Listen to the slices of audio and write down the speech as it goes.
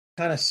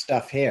kind of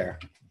stuff here.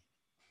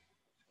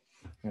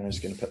 I'm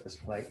just going to put this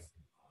plate.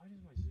 Why does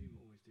my Zoom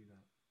always do that?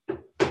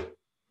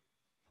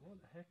 What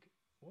the heck?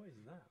 What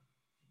is that?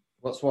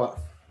 What's what?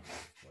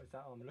 What is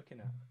that I'm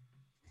looking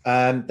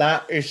at?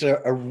 That is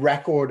a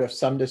record of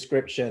some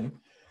description.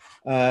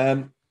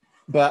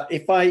 But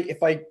if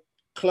I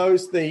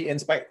close the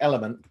inspect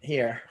element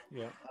here,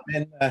 yeah,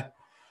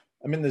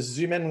 I'm in the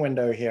zoom in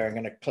window here. I'm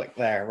going to click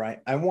there, right?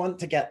 I want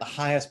to get the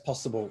highest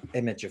possible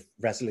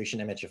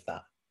resolution image of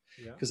that.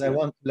 Because I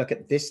want to look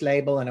at this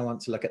label and I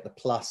want to look at the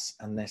plus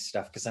and this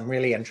stuff because I'm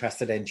really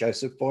interested in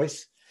Joseph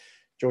Boyce's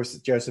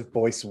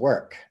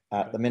work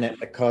at the minute,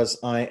 because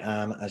I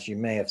am, as you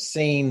may have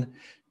seen,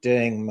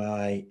 doing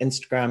my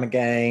Instagram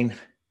again.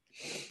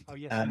 Oh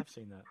yes, I have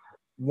seen that.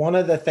 One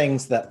of the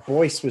things that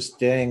Boyce was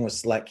doing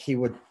was like he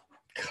would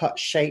cut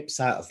shapes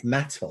out of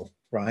metal,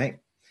 right?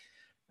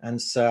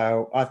 And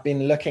so I've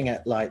been looking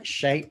at like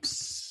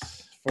shapes.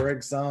 For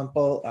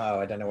example,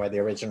 I don't know where the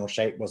original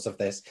shape was of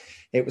this.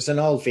 It was an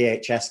old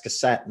VHS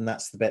cassette, and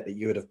that's the bit that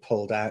you would have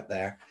pulled out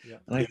there. Yeah.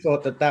 And I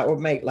thought that would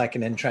make like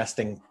an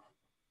interesting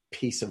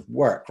piece of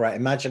work, right?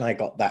 Imagine I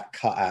got that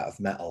cut out of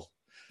metal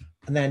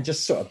and then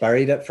just sort of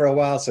buried it for a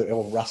while so it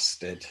all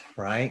rusted,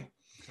 right?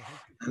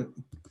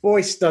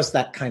 Boyce does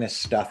that kind of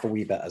stuff a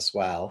wee bit as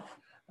well.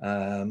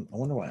 I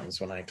wonder what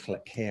happens when I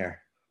click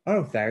here.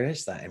 Oh, there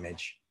is that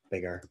image.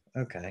 Bigger.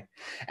 Okay.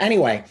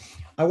 Anyway,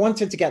 I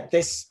wanted to get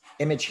this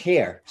image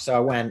here. So I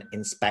went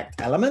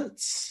inspect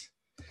elements.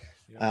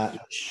 Sorry,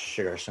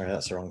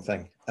 that's the wrong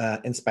thing.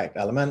 Inspect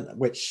element,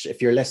 which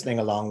if you're listening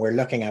along, we're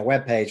looking at a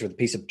web page with a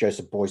piece of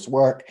Joseph Boyce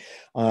work.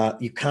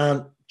 You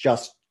can't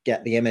just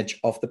get the image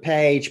off the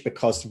page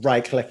because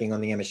right clicking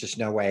on the image, there's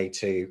no way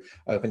to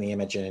open the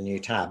image in a new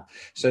tab.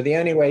 So the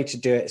only way to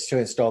do it is to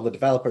install the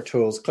developer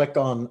tools, click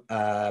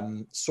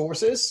on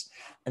sources,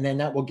 and then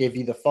that will give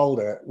you the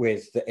folder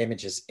with the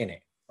images in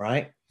it,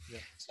 right? Yeah.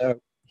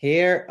 So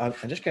here, I'm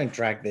just going to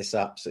drag this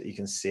up so that you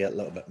can see it a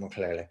little bit more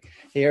clearly.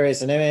 Here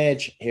is an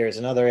image, here is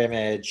another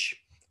image,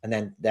 and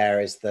then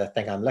there is the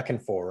thing I'm looking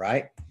for,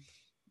 right?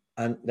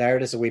 And there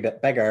it is a wee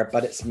bit bigger,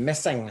 but it's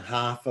missing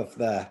half of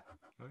the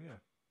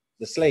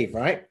sleeve,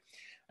 right?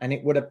 And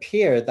it would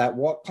appear that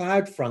what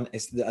CloudFront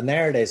is, and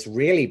there it is,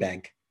 really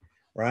big,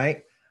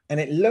 right? And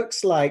it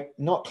looks like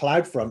not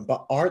CloudFront,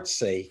 but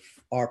Artsy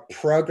are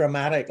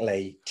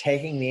programmatically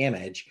taking the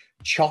image,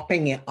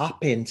 chopping it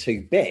up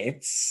into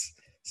bits.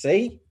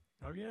 See?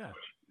 Oh, yeah.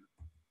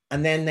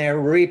 And then they're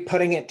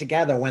re-putting it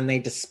together when they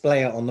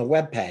display it on the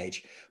web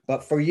page.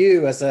 But for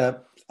you as an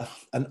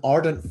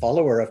ardent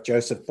follower of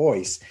Joseph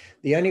Boyce,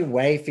 the only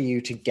way for you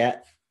to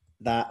get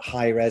that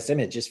high-res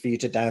image is for you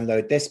to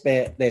download this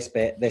bit, this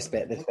bit, this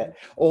bit, this bit,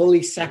 all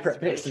these separate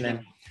bits, and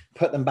then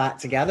put them back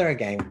together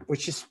again,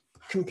 which is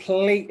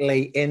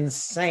completely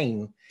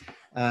insane.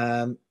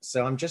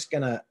 So I'm just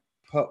going to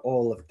put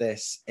all of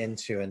this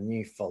into a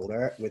new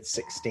folder with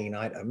 16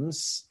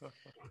 items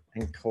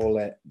and call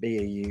it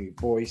BBUI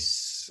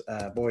Boyce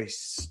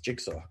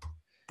Jigsaw.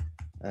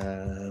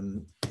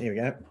 Here we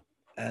go.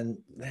 And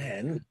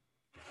then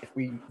if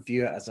we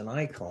view it as an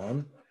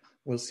icon,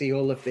 we'll see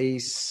all of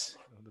these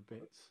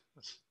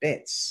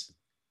bits.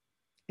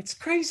 It's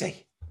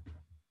crazy,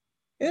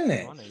 isn't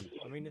it? Funny.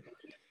 I mean,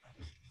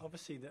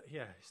 obviously,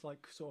 it's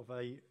like sort of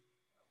a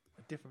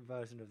different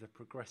version of the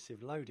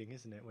progressive loading,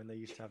 isn't it? When they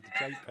used to have the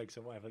JPEGs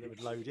or whatever that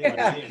would load in.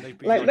 Yeah.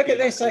 Like, look at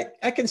this.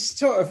 I can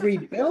sort of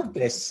rebuild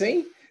this.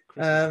 See,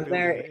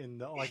 there in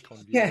the icon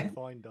view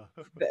finder.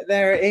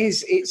 There it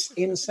is. It's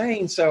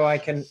insane. So I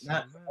can.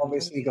 That's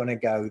obviously going to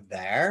go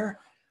there.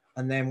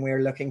 And then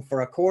we're looking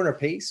for a corner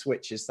piece,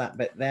 which is that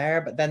bit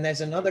there. But then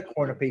there's another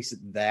corner piece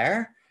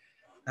there.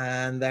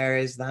 And there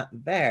is that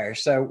there.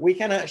 So we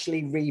can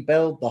actually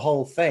rebuild the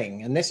whole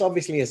thing. And this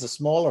obviously is a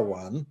smaller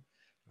one.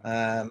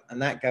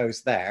 And that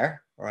goes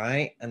there,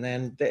 right? And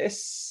then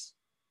this,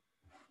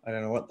 I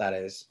don't know what that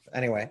is.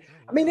 Anyway,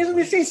 I mean, isn't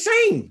this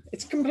insane?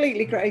 It's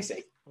completely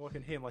crazy. Well, I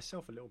can hear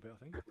myself a little bit, I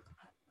think.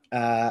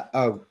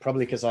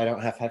 Probably because I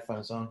don't have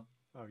headphones on.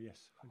 Oh,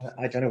 yes.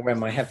 I don't know where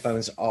my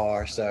headphones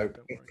are, so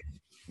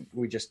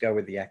we just go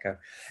with the echo.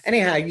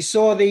 Anyhow, you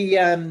saw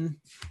the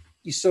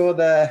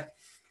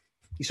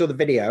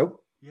video.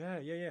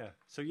 Yeah.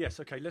 So yes,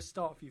 okay. Let's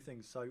start a few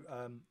things. So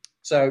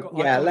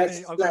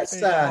let's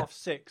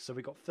 6:30. So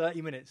we got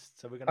 30 minutes.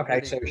 So we're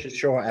going to so it's a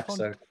short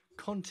episode.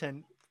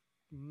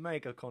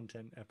 Mega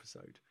content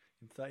episode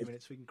in 30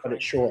 minutes. We can put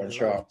it short and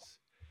sharp.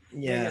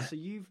 Yeah.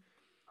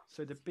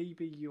 So the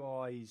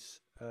BBUI's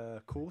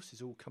course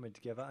is all coming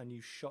together, and you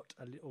shot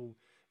a little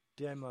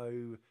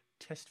demo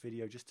test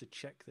video just to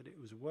check that it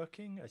was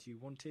working as you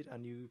wanted,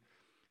 and you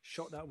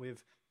shot that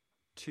with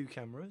 2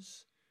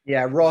 cameras.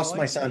 Yeah, Ross,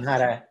 my son,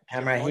 had a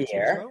camera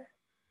here.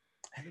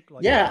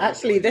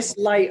 Actually, this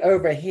light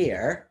over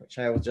here, which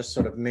I will just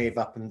sort of move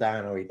up and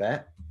down a wee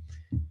bit.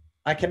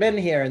 I came in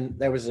here and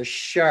there was a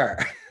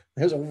shirt.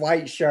 There was a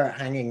white shirt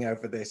hanging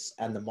over this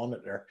and the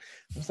monitor.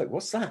 I was like,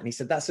 what's that? And he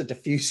said, that's a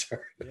diffuser.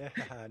 Yeah,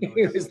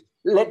 It was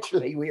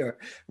literally, we were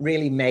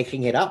really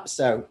making it up.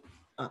 So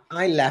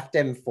I left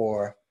him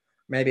for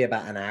maybe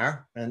about an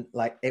hour, and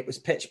like it was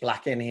pitch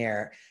black in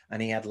here, and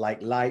he had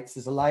like lights.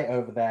 There's a light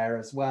over there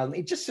as well, and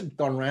he just had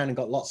gone around and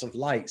got lots of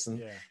lights,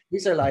 and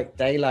these are like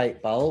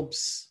daylight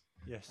bulbs.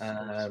 Yes.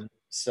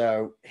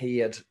 So he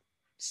had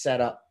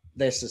set up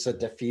this as a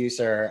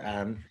diffuser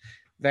and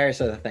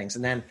various other things,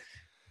 and then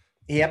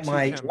he had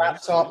my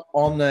laptop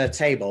on the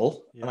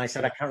table, and I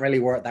said, I can't really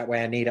work that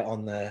way. I need it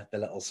on the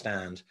little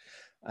stand,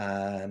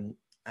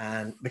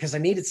 and because I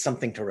needed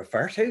something to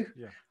refer to.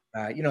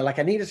 Like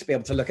I needed to be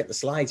able to look at the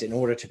slides in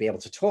order to be able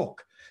to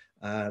talk.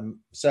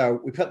 So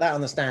we put that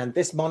on the stand.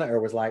 This monitor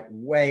was like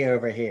way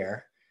over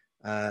here.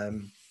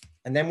 And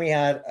then we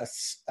had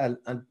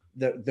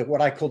the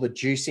what I call the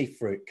juicy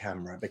fruit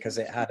camera, because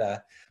it had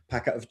a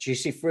packet of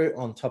juicy fruit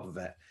on top of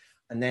it.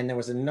 And then there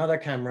was another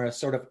camera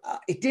sort of,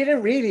 it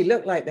didn't really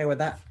look like they were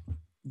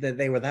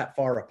that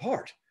far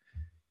apart.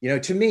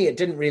 To me, it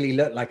didn't really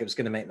look like it was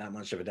going to make that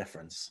much of a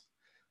difference.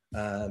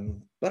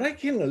 But I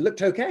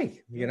looked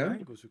okay, The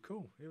angles were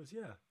cool. It was,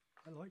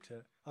 I liked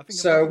it. I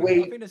think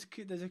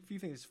there's a few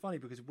things. It's funny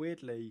because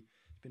weirdly,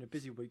 it's been a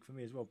busy week for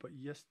me as well. But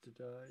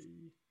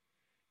yesterday,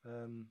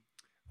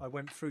 I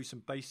went through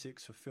some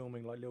basics for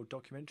filming like little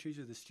documentaries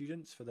with the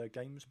students for their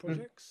games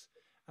projects,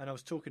 and I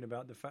was talking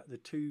about the fact the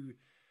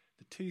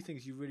two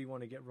things you really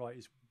want to get right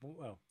is,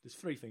 well, there's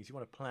three things. You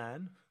want to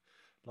plan.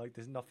 Like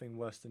there's nothing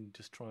worse than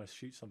just trying to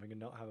shoot something and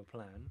not have a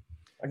plan.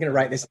 I'm going to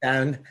write this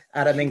down,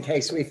 Adam, in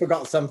case we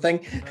forgot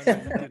something. No, you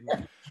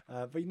didn't.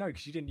 But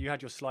because you didn't. You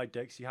had your slide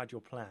decks, you had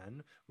your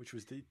plan, which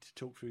was to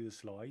talk through the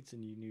slides,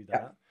 and you knew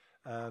that.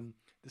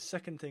 The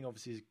second thing,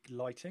 obviously, is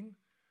lighting.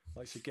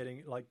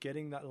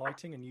 Getting that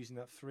lighting and using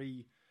the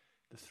three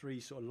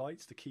sort of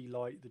lights, the key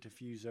light, the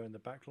diffuser, and the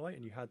backlight,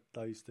 and you had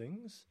those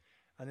things.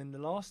 And then the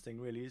last thing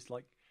really is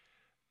like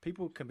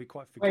people can be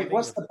quite forgiving. Wait,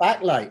 what's the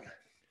backlight?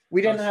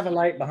 We didn't have a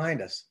light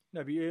behind us.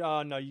 No, but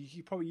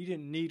you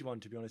didn't need one,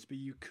 to be honest. But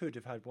you could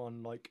have had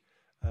one. Like,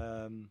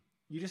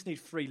 you just need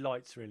three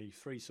lights, really,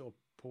 three sort of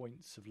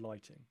points of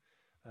lighting.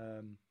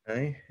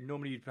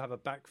 Normally, you'd have a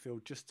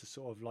backfill just to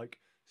sort of like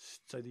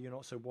so that you're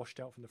not so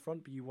washed out from the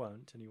front, but you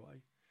weren't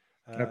anyway.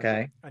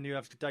 Okay. And you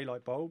have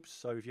daylight bulbs.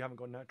 So if you haven't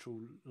got natural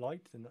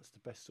light, then that's the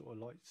best sort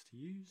of lights to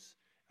use.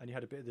 And you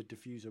had a bit of the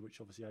diffuser, which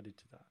obviously added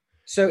to that.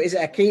 So is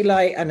it a key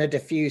light and a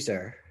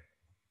diffuser?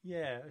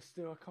 Yeah,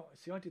 still I can't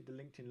see. I did the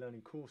LinkedIn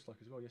Learning course as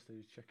well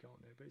yesterday to check it on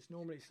there, but it's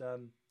normally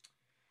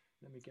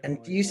let me get.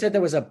 And you said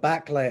there was a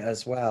backlight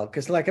as well,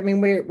 because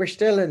we're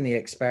still in the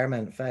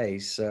experiment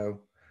phase,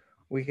 so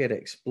we could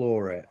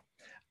explore it.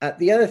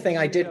 The other thing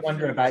I did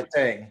wonder about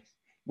doing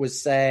was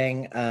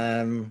saying,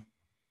 that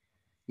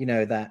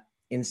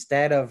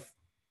instead of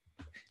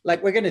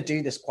we're going to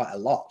do this quite a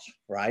lot,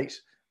 right?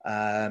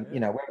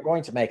 We're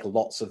going to make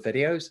lots of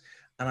videos.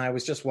 And I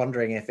was just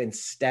wondering if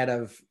instead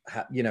of,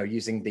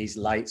 using these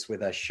lights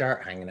with a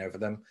shirt hanging over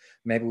them,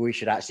 maybe we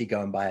should actually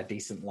go and buy a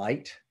decent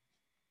light.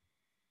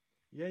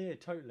 Yeah,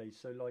 totally.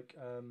 So like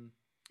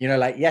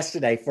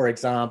yesterday, for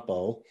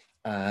example.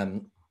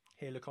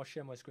 Here, look, I'll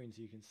share my screen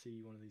so you can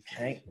see one of these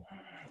things.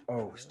 Okay.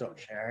 Oh, stop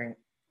sharing.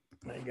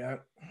 There you go.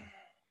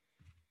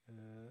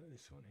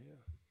 This one here.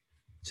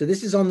 So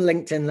this is on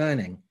LinkedIn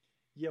Learning.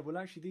 Yeah, well,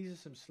 actually, these are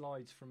some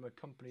slides from a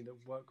company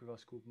that work with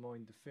us called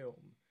Mind the Film.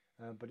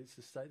 But it's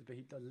the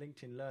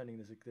LinkedIn Learning.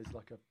 There's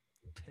like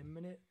a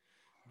 10-minute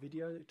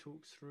video that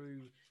talks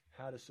through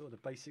how to sort of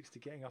the basics to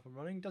getting up and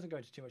running. It doesn't go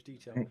into too much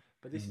detail,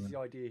 but this is the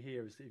idea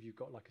here: is that if you've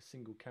got like a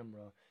single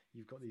camera,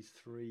 you've got these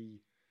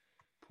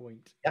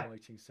 3-point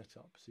lighting set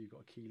up. So you've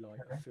got a key light,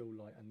 a fill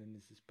light, and then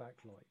there's this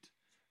backlight.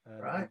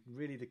 Right.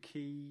 Really, the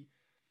key,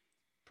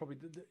 probably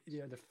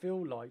the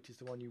fill light is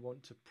the one you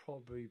want to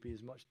probably be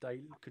as much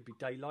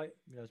daylight,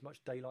 as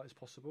much daylight as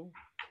possible.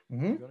 To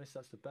be honest,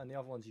 and the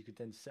other ones you could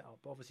then set up.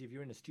 But obviously, if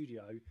you're in a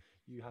studio,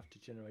 you have to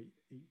generate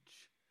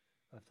each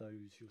of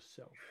those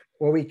yourself.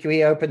 Well,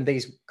 we opened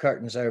these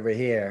curtains over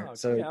here,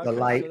 the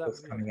light was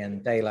coming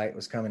in, daylight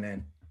was coming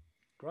in.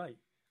 Great.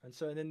 And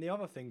then the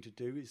other thing to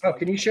do is.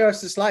 Can you show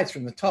us the slides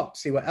from the top?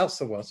 See what else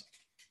there was.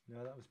 No,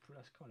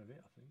 that's kind of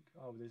it, I think.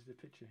 Oh, there's the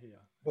picture here.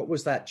 What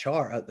was that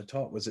chart at the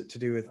top? Was it to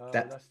do with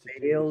that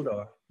field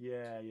or?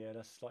 Yeah,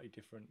 that's slightly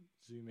different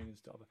zooming and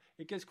stuff.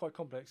 It gets quite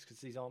complex because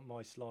these aren't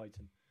my slides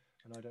and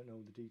I don't know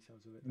all the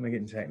details of it.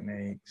 Making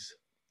techniques.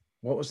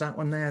 What was that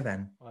one there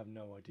then? I have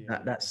no idea.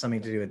 That's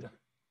something to do with.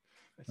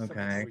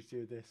 Okay. To do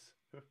with this.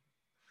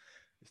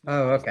 It's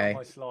okay. It's not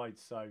my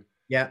slides, so.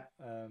 Yeah.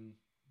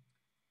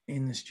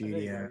 In the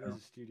studio.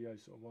 There's a studio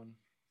sort of one.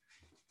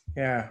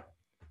 Yeah.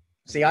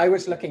 See, I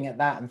was looking at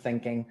that and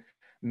thinking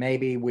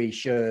maybe we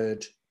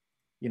should,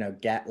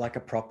 get like a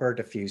proper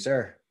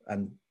diffuser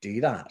and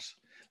do that.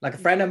 Like a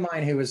friend of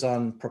mine who was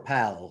on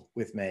Propel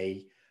with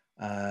me,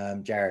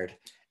 Jared,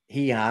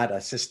 he had a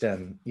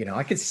system,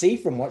 I could see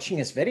from watching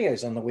his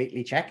videos on the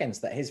weekly check-ins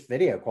that his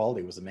video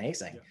quality was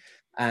amazing. Yeah.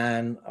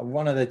 And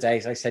one of the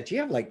days I said, do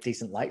you have like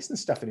decent lights and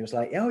stuff? And he was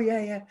like, oh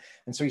yeah.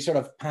 And so he sort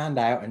of panned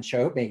out and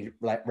showed me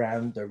like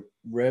round the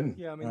room.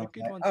 Yeah, I mean, the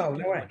good ones are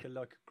like a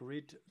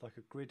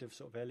grid of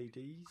sort of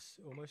LEDs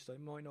almost. They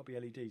might not be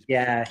LEDs.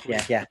 Yeah.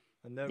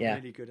 and they're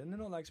really good, and they're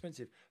not that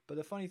expensive. But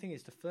the funny thing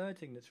is, the third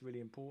thing that's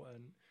really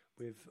important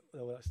with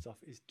all that stuff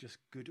is just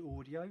good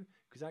audio,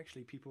 because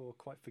actually people are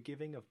quite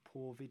forgiving of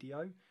poor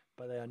video,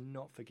 but they are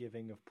not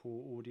forgiving of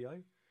poor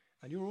audio.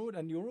 And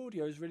your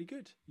audio is really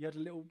good. You had a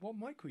little. What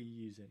mic were you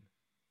using?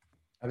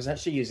 I was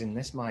actually using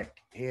this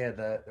mic here,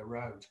 the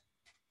Rode.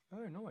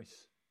 Oh,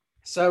 nice.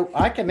 So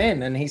I came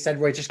in and he said,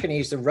 we're just going to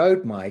use the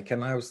Rode mic.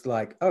 And I was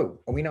like, oh,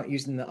 are we not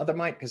using the other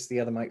mic? Because the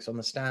other mic's on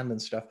the stand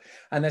and stuff.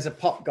 And there's a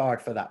pop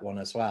guard for that one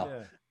as well.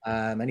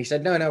 Yeah. And he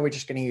said, no, we're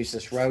just going to use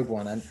this Rode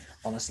one. And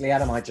honestly,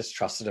 Adam, I just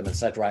trusted him and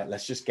said, right,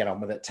 let's just get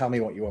on with it. Tell me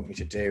what you want me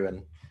to do.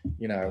 And,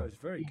 you know, it was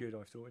very good,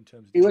 I thought, in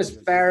terms of. He was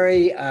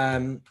very,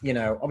 you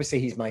know, obviously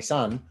he's my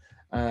son,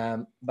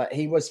 but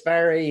he was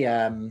very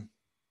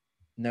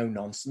no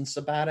nonsense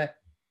about it.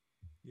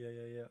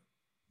 Yeah.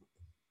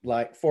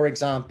 Like, for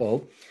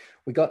example,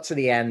 we got to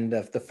the end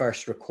of the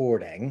first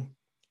recording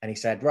and he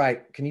said,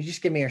 right, can you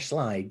just give me your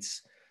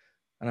slides?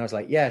 And I was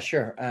like, yeah,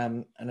 sure.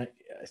 And I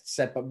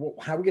said, but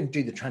how are we going to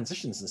do the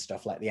transitions and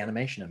stuff, like the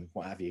animation and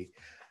what have you?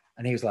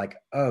 And he was like,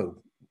 oh,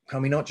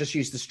 can we not just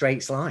use the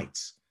straight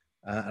slides?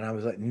 And I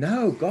was like,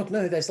 no, God,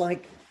 no, there's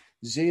like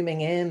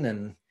zooming in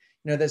and,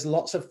 you know, there's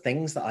lots of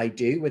things that I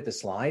do with the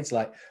slides.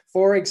 Like,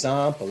 for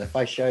example, if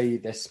I show you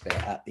this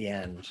bit at the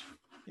end.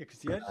 Yeah, because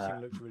the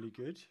editing looked really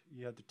good.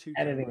 You had the two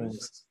editing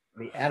cameras.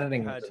 The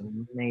editing was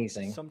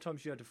amazing.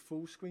 Sometimes you had a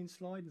full screen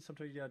slide and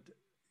sometimes you had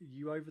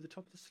you over the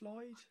top of the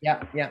slide.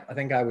 Yeah. I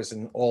think I was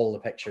in all the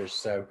pictures.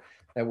 So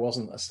there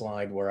wasn't a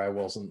slide where I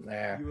wasn't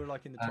there. You were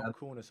like in the top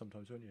corner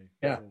sometimes, weren't you?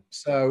 Yeah.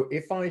 So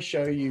if I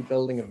show you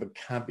building a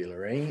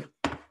vocabulary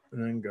and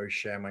then go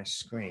share my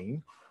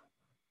screen.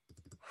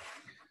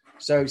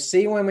 So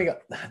see when we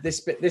got this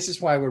bit, this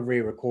is why we're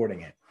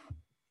re-recording it.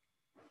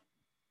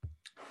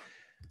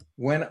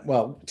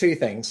 Well, two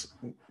things.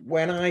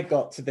 When I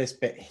got to this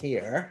bit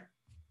here,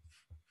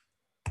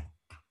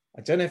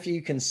 I don't know if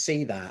you can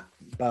see that,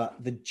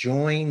 but the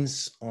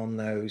joins on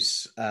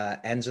those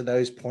ends of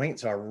those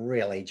points are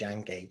really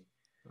janky.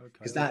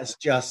 Because that's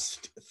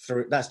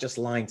just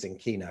lines in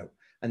Keynote,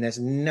 and there's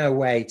no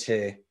way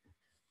to.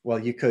 Well,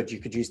 you could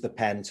use the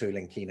pen tool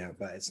in Keynote,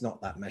 but it's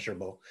not that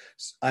measurable.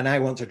 And I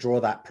want to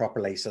draw that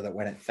properly so that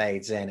when it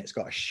fades in, it's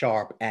got a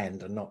sharp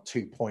end and not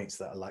 2 points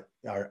that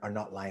are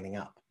not lining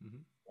up. Mm-hmm.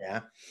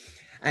 Yeah.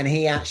 And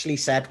he actually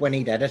said when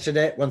he'd edited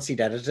it, once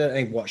he'd edited it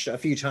and he watched it a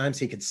few times,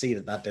 he could see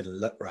that didn't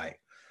look right.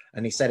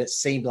 And he said it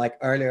seemed like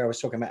earlier I was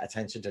talking about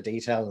attention to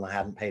detail and I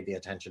hadn't paid the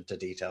attention to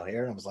detail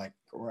here. And I was like,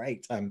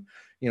 great. I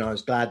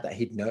was glad that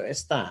he'd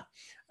noticed that.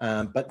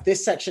 But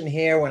this section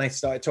here, when I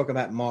started talking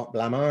about Mark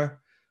Blamar,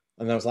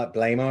 and I was like,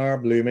 Blamar,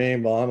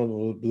 Blooming, blah, blah,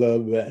 blah, blah,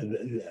 blah,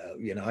 blah.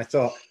 You know, I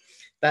thought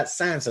that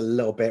sounds a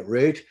little bit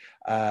rude.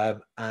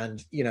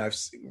 And, you know,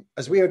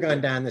 as we were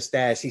going down the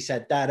stairs, he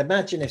said, Dad,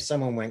 imagine if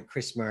someone went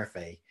Chris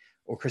Murphy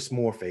or Chris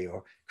Morphy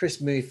or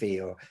Chris Murphy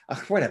or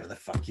whatever the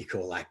fuck you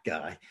call that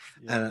guy.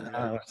 And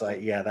I was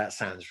like, yeah, that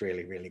sounds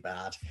really, really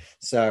bad.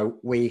 So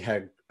we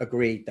had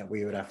agreed that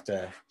we would have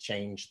to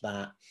change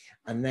that.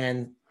 And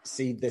then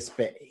see this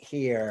bit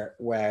here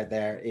where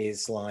there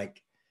is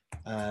like,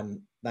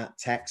 that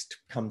text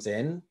comes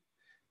in.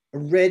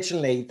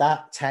 Originally,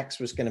 that text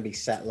was going to be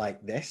set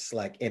like this,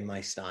 like in my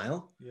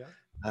style. Yeah.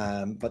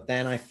 But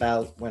then I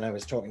felt when I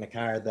was talking to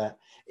Cara that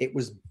it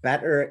was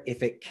better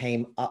if it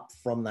came up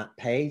from that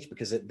page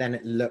because then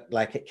it looked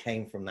like it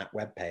came from that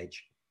web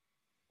page,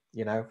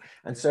 you know?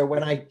 And so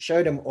when I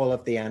showed him all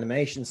of the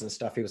animations and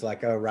stuff, he was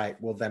like, oh,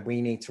 right, well, then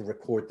we need to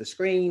record the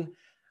screen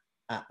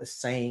at the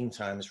same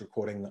time as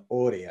recording the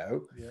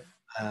audio.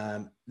 Yeah.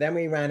 Then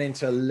we ran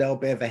into a little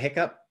bit of a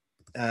hiccup.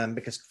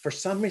 Because for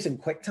some reason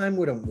QuickTime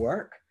wouldn't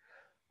work.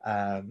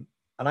 And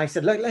I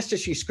said, look, let's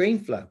just use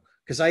ScreenFlow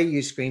because I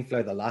used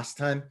ScreenFlow the last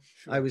time.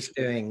 Sure. I was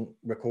doing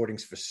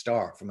recordings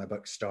for my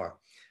book Start.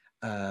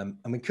 And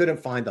we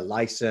couldn't find the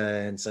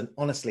license. And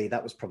honestly,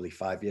 that was probably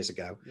 5 years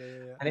ago.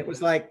 Yeah. And it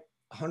was like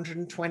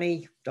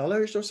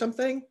 $120 or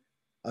something.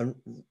 And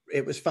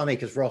it was funny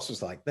because Ross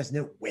was like, there's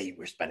no way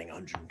we're spending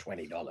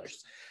 $120.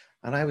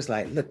 And I was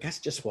like, look, that's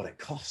just what it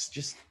costs.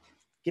 Just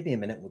give me a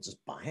minute. We'll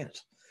just buy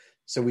it.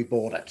 So we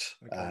bought it.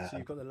 Okay, so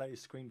you've got the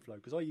latest ScreenFlow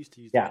because I used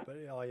to use that, but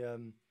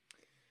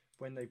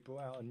when they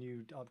brought out a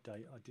new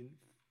update, I didn't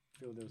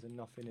feel there was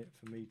enough in it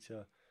for me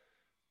to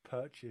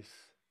purchase.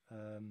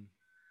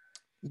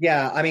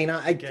 I mean,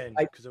 again,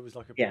 because it was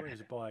like it was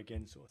a buy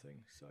again sort of thing.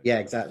 So yeah,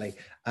 exactly.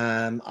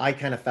 I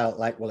kind of felt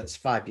like, well, it's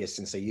 5 years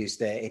since I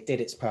used it. It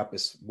did its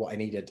purpose, what I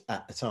needed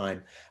at the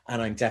time,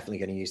 and I'm definitely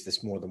going to use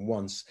this more than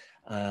once.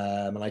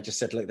 And I just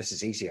said, look, this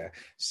is easier.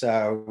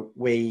 So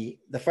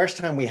the first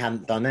time we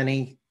hadn't done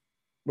any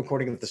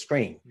recording of the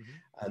screen.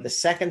 Mm-hmm. The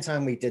second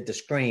time we did the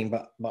screen,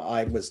 but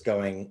I was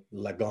going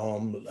and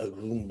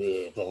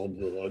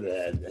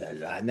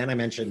then I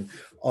mentioned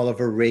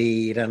Oliver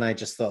Reed and I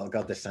just thought,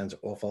 God, this sounds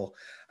awful.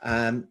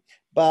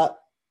 But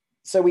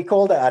so we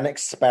called it an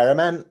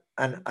experiment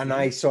and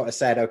I sort of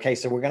said, okay,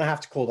 so we're going to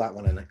have to call that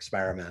one an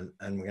experiment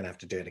and we're going to have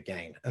to do it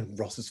again. And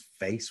Ross's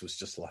face was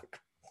just like,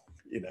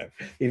 he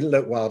didn't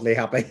look wildly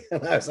happy.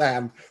 And I was like,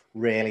 I'm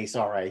really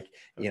sorry,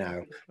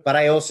 But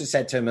I also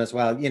said to him as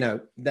well,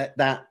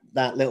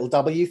 that little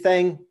W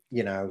thing,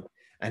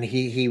 and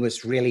he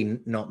was really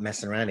not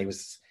messing around.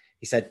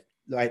 He said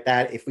like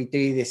that, if we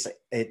do this,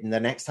 the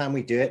next time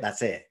we do it,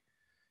 that's it.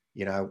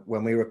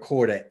 When we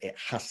record it, it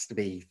has to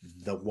be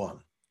the one.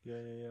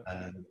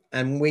 Yeah.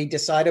 And we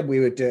decided we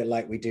would do it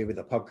like we do with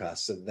the podcast.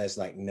 So there's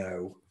like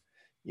no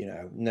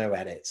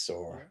edits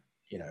or.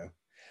 And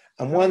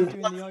and how one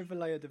doing the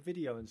overlay of the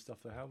video and stuff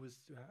though?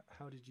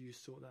 How did you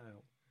sort that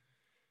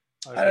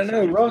out? I don't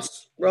know.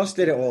 Ross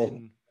did it all.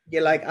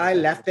 Yeah, like I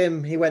left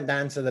him. He went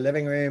down to the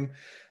living room,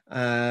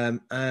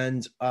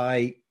 and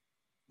I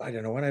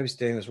don't know what I was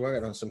doing. I was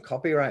working on some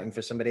copywriting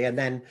for somebody, and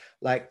then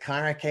like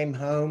Cara came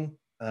home.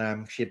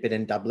 She had been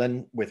in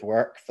Dublin with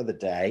work for the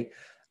day,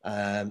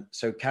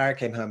 so Cara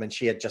came home and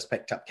she had just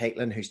picked up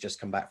Caitlin, who's just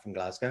come back from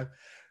Glasgow,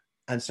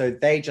 and so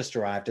they just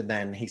arrived. And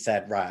then he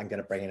said, "Right, I'm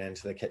going to bring it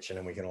into the kitchen,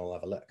 and we can all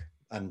have a look."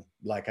 And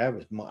like I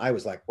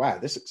was like, "Wow,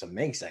 this looks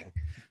amazing."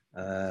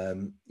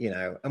 And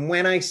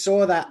when I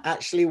saw that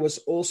actually was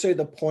also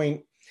the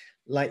point,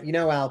 like,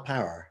 Al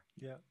Power.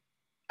 Yeah.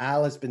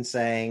 Al has been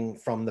saying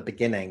from the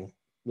beginning,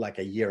 like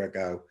a year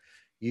ago,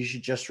 you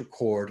should just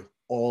record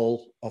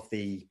all of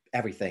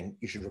everything.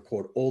 You should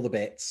record all the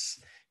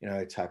bits,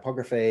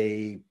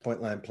 typography,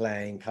 point line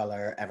playing,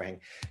 color,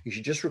 everything. You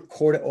should just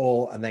record it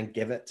all and then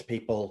give it to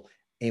people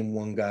in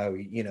one go,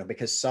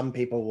 because some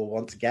people will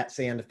want to get to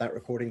the end of that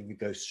recording. You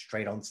go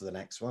straight on to the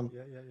next one.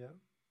 Yeah.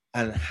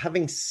 And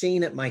having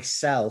seen it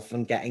myself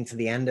and getting to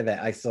the end of it,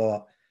 I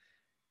thought,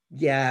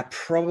 yeah,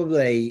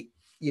 probably,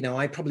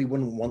 I probably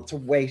wouldn't want to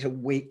wait a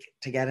week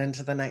to get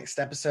into the next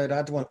episode.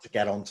 I'd want to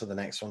get on to the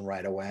next one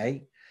right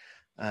away.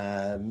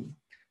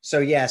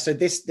 So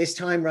this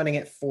time running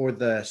it for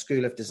the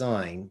School of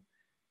Design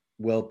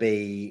will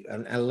be,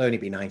 and it'll only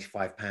be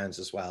 £95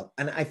 as well.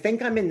 And I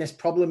think I'm in this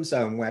problem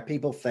zone where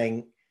people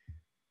think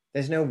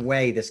there's no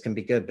way this can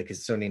be good because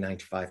it's only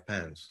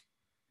 £95.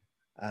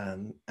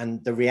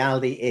 And the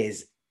reality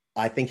is,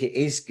 I think it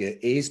is good.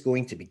 It is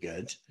going to be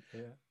good.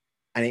 Yeah.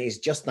 And it is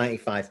just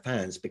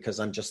 £95 because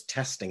I'm just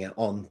testing it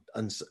on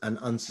an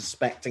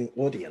unsuspecting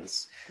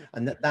audience.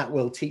 And that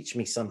will teach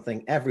me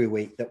something every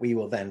week that we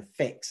will then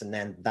fix. And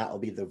then that'll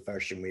be the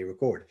version we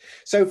record.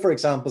 So, for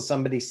example,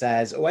 somebody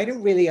says, "Oh, I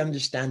don't really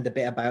understand a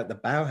bit about the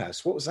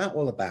Bauhaus. What was that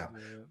all about?"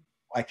 Yeah.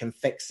 I can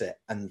fix it.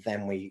 And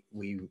then we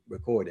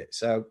record it.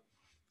 So,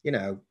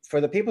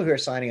 for the people who are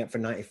signing up for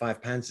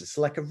 £95, it's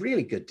like a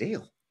really good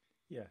deal.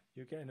 Yeah,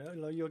 you're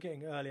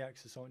getting early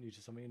access, aren't you,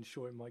 to something? And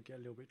sure, it might get a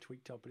little bit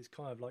tweaked up, but it's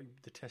kind of like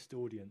the test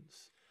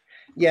audience.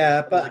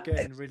 Yeah, but they're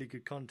getting really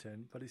good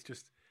content, but it's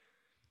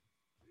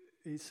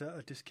at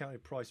a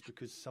discounted price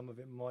because some of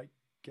it might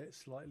get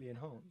slightly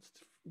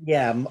enhanced.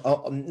 Yeah,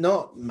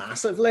 not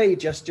massively,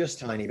 just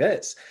tiny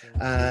bits.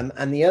 Yeah.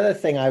 And the other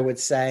thing I would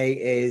say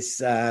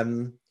is,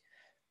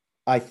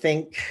 I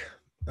think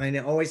I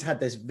always had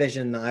this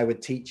vision that I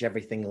would teach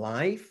everything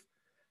live.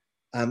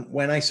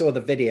 When I saw the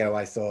video,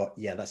 I thought,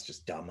 yeah, that's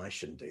just dumb. I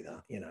shouldn't do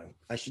that.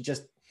 I should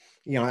just,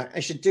 I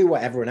should do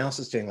what everyone else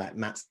is doing, like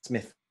Matt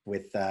Smith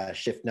with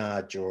Shift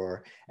Nudge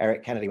or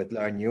Eric Kennedy with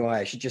Learn UI.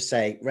 I should just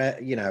say,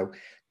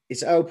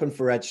 it's open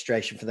for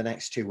registration for the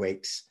next 2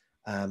 weeks.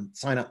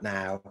 Sign up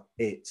now.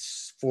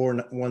 It's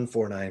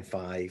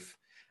 1495,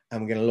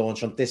 and we're going to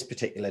launch on this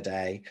particular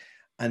day.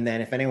 And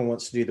then if anyone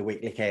wants to do the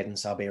weekly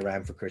cadence, I'll be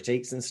around for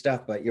critiques and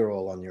stuff, but you're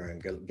all on your own.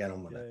 Get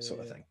on with it,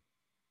 sort of thing.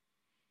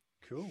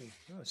 Cool.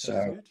 Oh,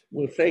 so good.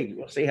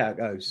 We'll see how it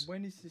goes.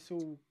 When is this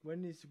all? What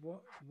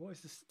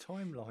is this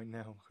timeline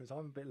now? Because I'm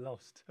a bit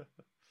lost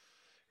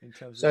in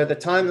terms. So the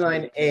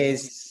timeline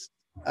is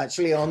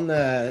actually on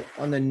the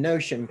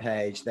Notion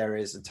page. There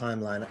is a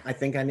timeline. I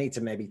think I need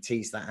to maybe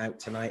tease that out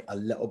tonight a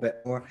little bit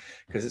more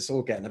because it's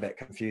all getting a bit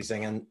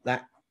confusing. And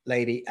that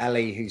lady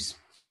Ellie, who's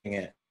doing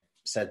it,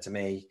 said to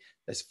me,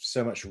 there's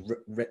so much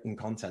written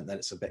content that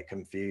it's a bit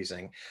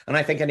confusing. And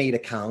I think I need a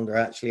calendar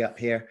actually up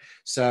here.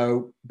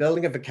 So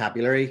building a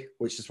vocabulary,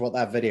 which is what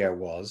that video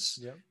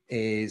was,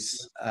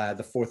 is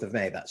the 4th of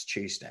May. That's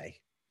Tuesday.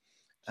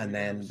 So and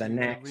then the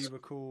next...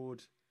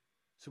 re-record.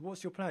 So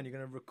what's your plan? You're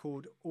going to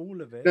record all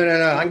of it? No.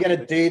 I'm going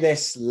to do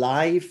this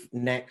live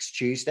next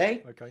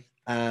Tuesday. Okay.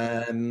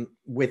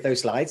 With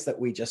those slides that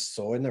we just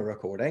saw in the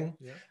recording.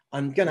 Yeah.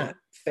 I'm going to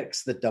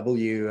fix the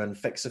W and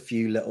fix a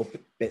few little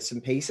bits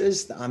and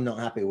pieces that I'm not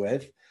happy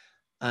with.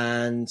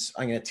 And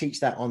I'm going to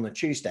teach that on the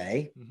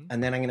Tuesday. Mm-hmm.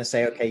 And then I'm going to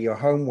say, okay, your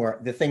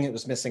homework, the thing that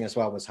was missing as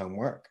well was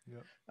homework.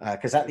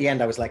 Because at the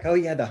end I was like, oh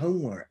yeah, the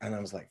homework. And I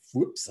was like,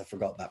 whoops, I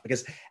forgot that.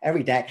 Because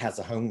every deck has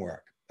a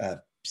homework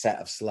set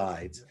of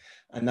slides.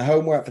 Yeah. And the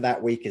homework for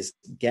that week is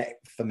get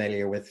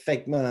familiar with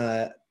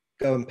Figma,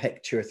 go and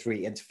pick 2 or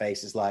 3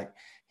 interfaces. Like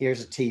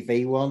here's a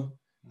TV one,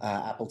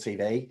 Apple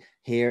TV.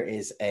 Here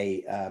is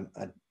a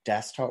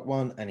desktop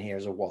one, and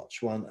here's a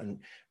watch one, and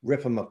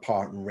rip them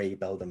apart and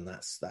rebuild them.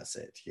 That's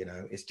it.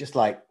 It's just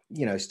like,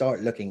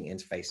 start looking at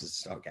interfaces,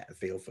 start getting a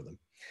feel for them.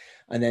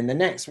 And then the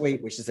next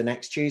week, which is the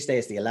next Tuesday,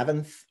 is the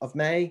 11th of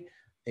May.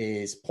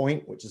 is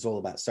point, which is all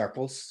about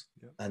circles.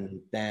 Yep.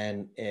 And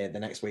then the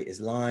next week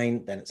is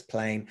line, then it's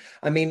plane.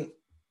 I mean,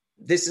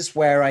 this is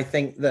where I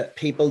think that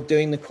people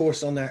doing the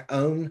course on their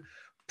own,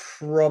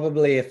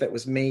 probably if it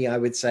was me, I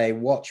would say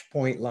watch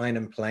point, line,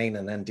 and plane,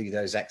 and then do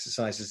those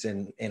exercises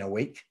in a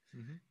week,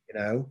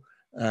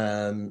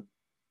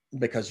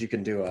 because you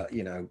can do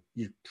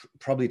you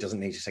probably doesn't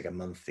need to take a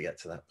month to get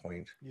to that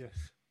point. Yes.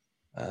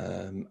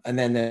 And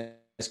then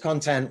there's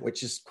content,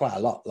 which is quite a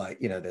lot. Like,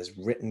 there's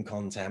written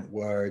content,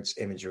 words,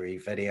 imagery,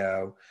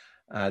 video.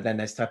 Then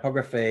there's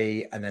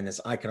typography, and then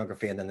there's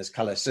iconography, and then there's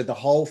color. So the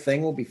whole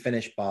thing will be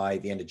finished by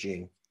the end of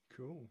June.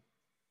 Cool.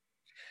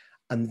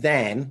 And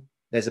then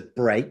there's a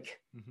break,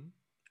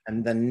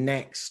 and the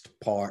next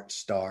part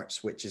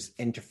starts, which is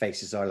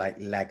interfaces are like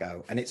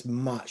Lego, and it's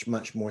much,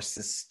 much more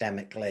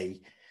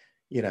systemically,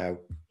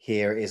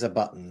 here is a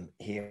button,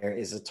 here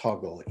is a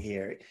toggle,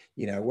 here,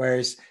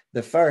 whereas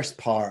the first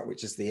part,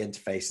 which is the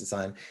interface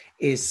design,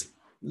 is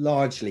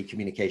largely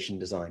communication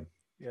design.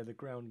 Yeah, the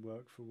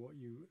groundwork for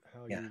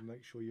how you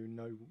make sure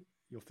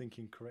you're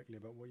thinking correctly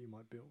about what you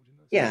might build.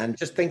 And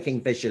just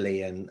thinking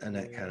visually and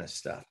that kind of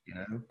stuff,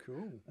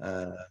 Cool.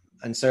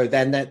 And so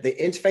then the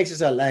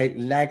interfaces are like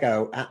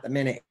Lego at the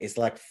minute is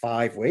like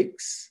 5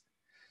 weeks,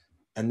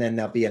 and then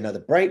there'll be another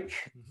break,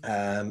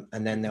 and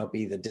then there'll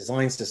be the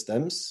design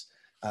systems,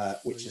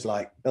 which is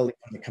like building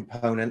the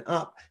component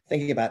up,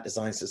 thinking about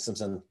design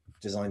systems and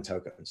design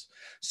tokens,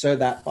 so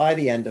that by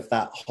the end of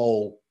that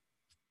whole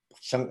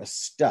chunk of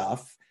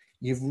stuff,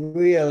 you've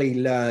really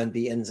learned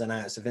the ins and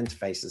outs of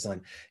interface design.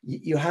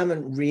 You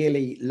haven't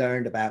really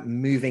learned about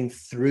moving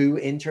through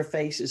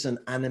interfaces and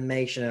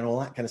animation and all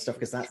that kind of stuff,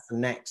 because that's the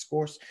next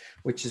course,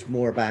 which is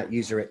more about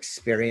user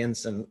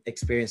experience and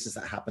experiences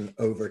that happen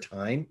over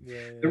time.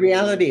 The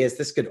reality is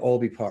this could all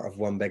be part of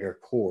one bigger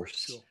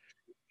course. Sure.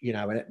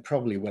 And it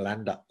probably will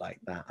end up like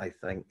that, I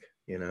think,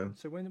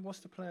 So what's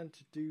the plan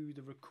to do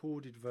the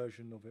recorded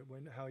version of it?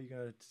 How are you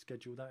going to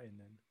schedule that in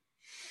then?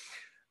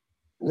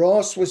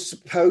 Ross was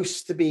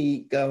supposed to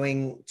be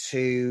going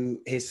to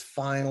his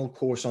final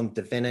course on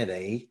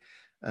divinity.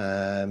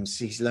 So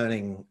he's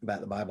learning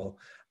about the Bible.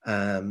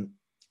 And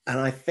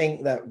I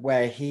think that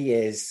where he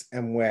is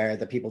and where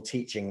the people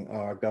teaching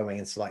are going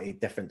in slightly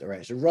different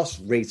directions. Ross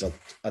reads a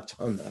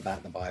ton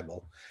about the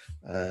Bible,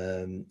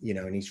 and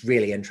he's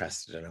really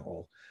interested in it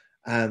all.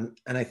 And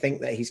I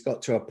think that he's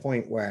got to a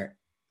point where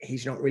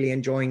he's not really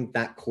enjoying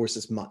that course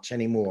as much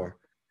anymore.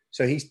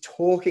 So he's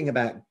talking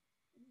about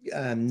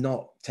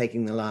not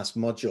taking the last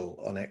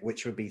module on it,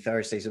 which would be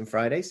Thursdays and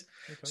Fridays.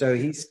 Okay. So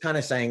he's kind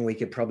of saying we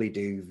could probably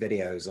do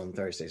videos on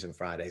Thursdays and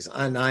Fridays.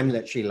 And I'm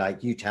literally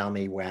like, you tell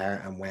me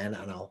where and when,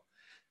 and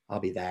I'll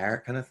be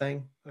there, kind of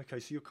thing. Okay,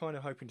 so you're kind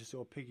of hoping to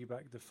sort of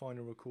piggyback the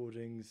final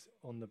recordings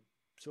on the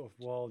sort of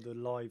while the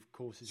live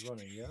course is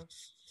running, yeah?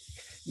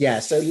 Yeah,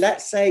 so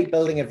let's say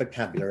building a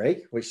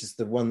vocabulary, which is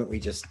the one that we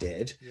just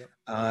did. Yep.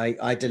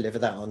 I deliver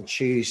that on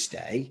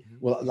Tuesday.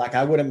 Well, like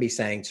I wouldn't be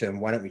saying to him,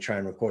 why don't we try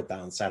and record that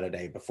on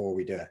Saturday before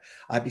we do it?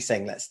 I'd be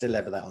saying, let's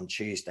deliver that on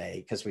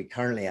Tuesday, because we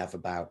currently have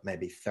about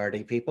maybe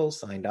 30 people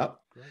signed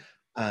up. Great.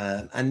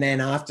 And then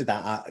after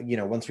that,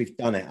 once we've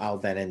done it, I'll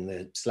then in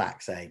the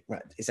Slack say,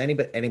 right, is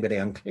anybody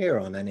unclear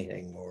on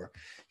anything? Or,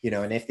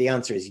 and if the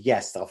answer is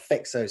yes, I'll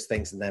fix those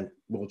things, and then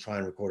we'll try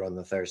and record on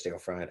the Thursday or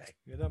Friday.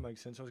 Yeah, that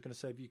makes sense. I was going to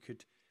say, if you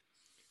could,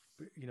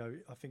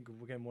 I think,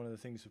 again, one of the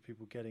things for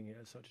people getting it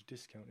at such a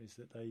discount is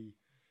that they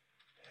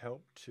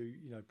help to,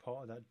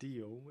 part of that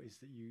deal is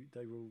that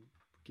they will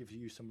give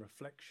you some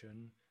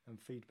reflection and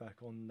feedback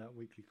on that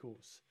weekly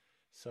course.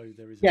 So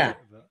there is a bit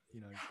of that,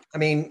 I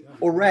mean,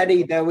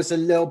 already there was a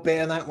little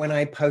bit of that when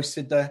I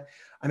posted the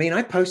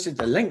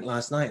link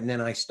last night, and then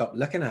I stopped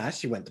looking at it. I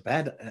actually went to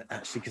bed,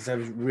 because I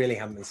really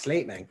haven't been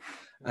sleeping.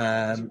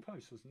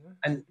 Post, wasn't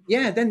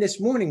there? And then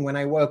this morning when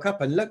I woke up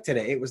and looked at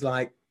it, it was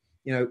like,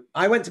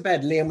 I went to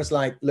bed, Liam was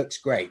like, looks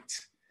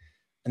great.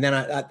 And then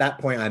at that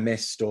point I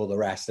missed all the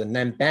rest. And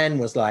then Ben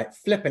was like,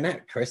 flipping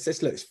out, Chris,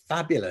 this looks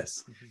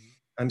fabulous.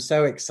 I'm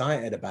so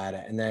excited about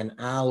it. And then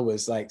Al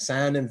was like,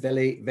 sound and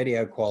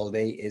video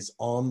quality is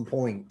on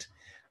point.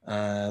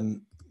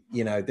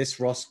 This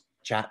Ross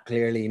chap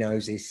clearly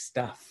knows his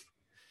stuff.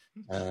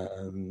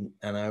 And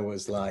I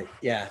was like,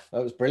 yeah,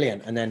 that was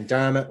brilliant. And then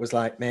Dermot was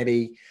like,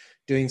 maybe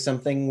doing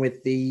something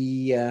with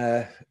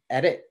the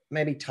edit,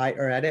 maybe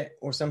tighter edit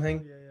or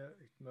something. Yeah.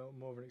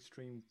 More of an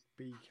extreme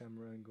B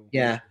camera angle.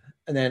 Yeah.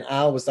 And then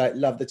Al was like,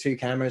 love the 2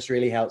 cameras,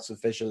 really helps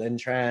with visual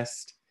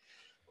interest.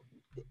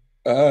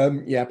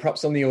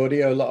 Props on the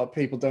audio. A lot of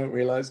people don't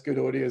realize good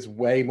audio is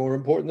way more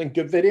important than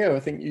good video. I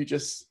think you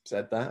just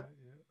said that.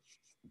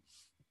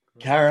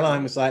 Yeah.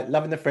 Caroline was like,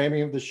 loving the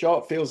framing of the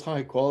shot, feels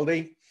high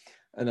quality,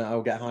 and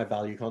I'll get high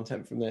value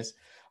content from this.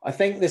 I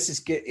think this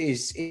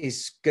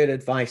is good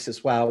advice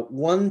as well.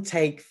 One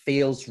take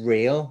feels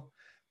real,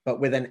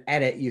 but with an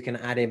edit, you can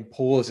add in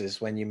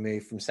pauses when you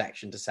move from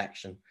section to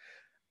section.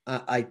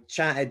 I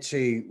chatted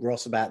to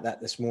Ross about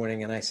that this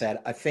morning, and I said,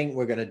 I think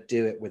we're going to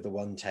do it with the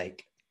one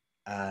take.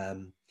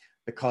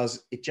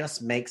 Because it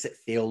just makes it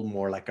feel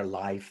more like a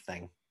live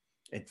thing.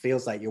 It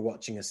feels like you're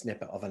watching a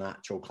snippet of an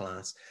actual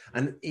class.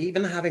 And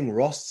even having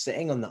Ross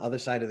sitting on the other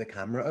side of the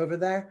camera over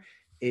there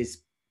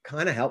is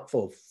kind of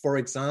helpful. For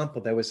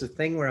example, there was a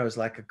thing where I was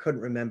like, I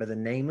couldn't remember the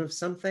name of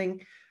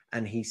something.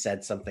 And he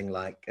said something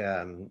like,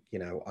 Iron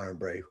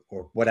Brew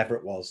or whatever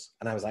it was.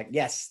 And I was like,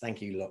 yes,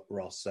 thank you,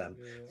 Ross.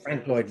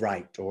 Frank Lloyd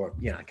Wright, or,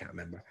 I can't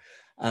remember.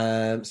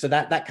 So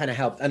that kind of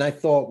helped. And I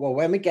thought, well,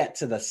 when we get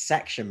to the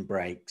section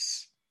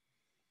breaks,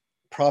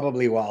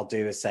 probably what I'll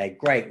do is say,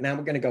 great, now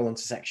we're going to go on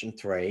to section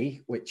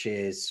 3, which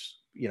is,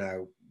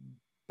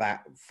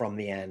 back from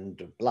the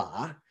end of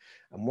blah.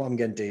 And what I'm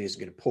going to do is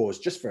I'm going to pause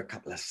just for a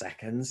couple of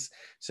seconds.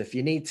 So if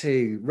you need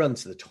to run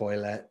to the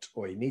toilet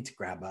or you need to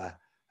grab a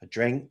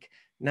drink,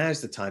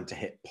 now's the time to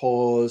hit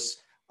pause.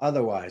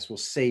 Otherwise, we'll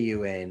see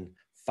you in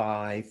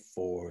 5,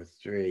 4,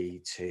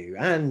 3, 2,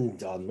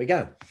 and on we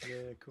go.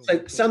 Yeah, cool.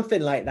 So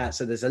something like that.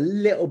 So there's a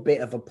little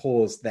bit of a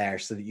pause there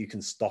so that you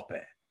can stop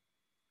it,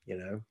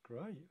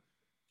 Great.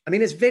 I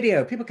mean, it's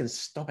video. People can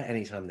stop it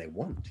anytime they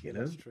want,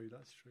 That's true.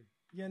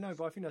 Yeah, no,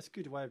 but I think that's a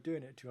good way of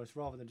doing it, to us,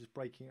 rather than just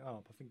breaking it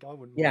up. I think I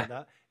wouldn't mind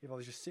that if I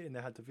was just sitting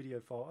there, had the video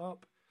file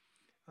up,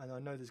 and I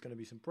know there's going to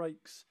be some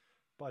breaks,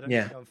 but I don't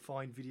need to go and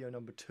find video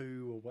number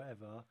 2 or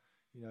whatever.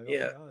 I think,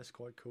 that's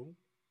quite cool.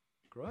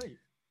 Great.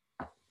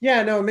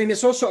 Yeah, no, I mean,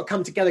 it's all sort of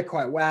come together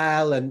quite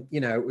well. And,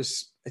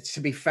 to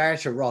be fair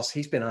to Ross,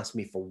 he's been asking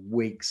me for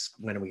weeks,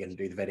 when are we going to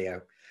do the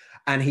video?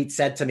 And he'd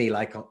said to me,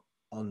 like,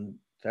 on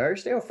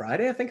Thursday or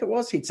Friday, I think it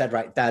was, he'd said,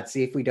 right, Dad,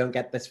 see if we don't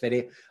get this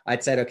video.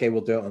 I'd said, okay,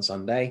 we'll do it on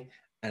Sunday.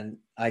 And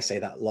I say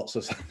that lots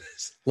of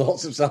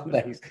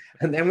Sundays.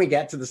 And then we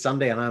get to the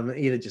Sunday and I'm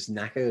either just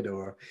knackered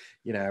or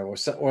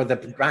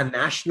the Grand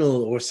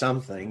National or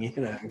something,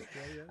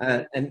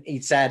 and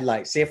he said,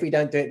 like, see if we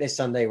don't do it this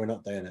Sunday, we're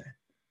not doing it.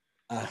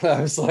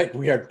 I was like,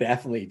 we are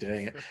definitely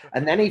doing it.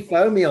 And then he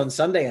phoned me on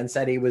Sunday and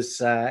said it was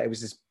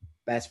his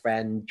best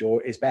friend,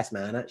 his best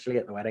man actually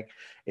at the wedding,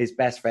 his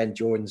best friend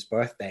Jordan's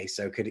birthday.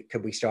 So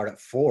could we start at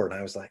 4? And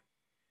I was like,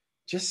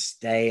 just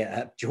stay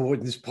at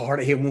Jordan's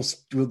party and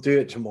we'll do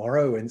it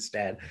tomorrow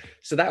instead.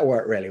 So that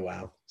worked really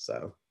well.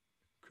 So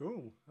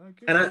cool.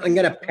 Okay. And I'm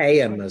going to pay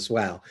him as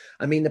well.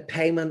 I mean, the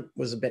payment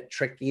was a bit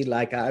tricky.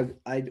 Like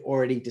I'd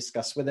already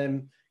discussed with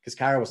him because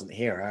Cara wasn't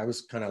here. I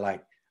was kind of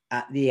like,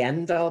 at the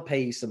end, I'll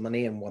pay you some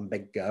money in one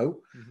big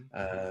go.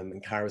 Mm-hmm.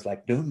 And Cara was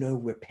like, no,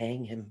 we're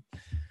paying him,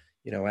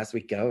 as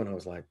we go. And I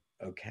was like,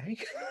 okay.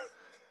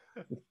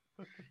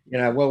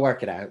 We'll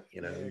work it out,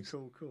 Yeah,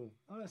 cool.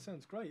 Oh, that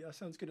sounds great. That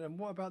sounds good. And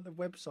what about the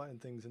website and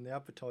things and the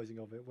advertising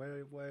of it?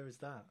 Where is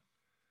that?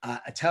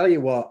 I tell you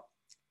what,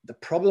 the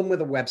problem with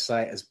the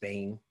website has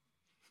been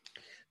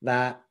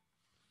that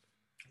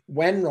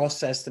when Ross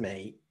says to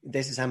me,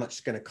 this is how much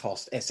it's going to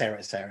cost, et cetera,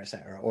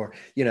 or,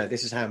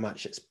 this is how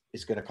much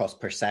it's going to cost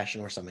per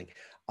session or something,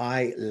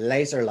 I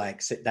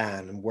sit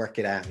down and work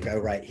it out and go,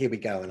 right, here we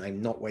go. And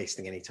I'm not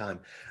wasting any time.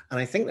 And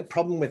I think the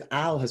problem with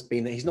Al has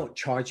been that he's not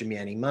charging me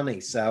any money.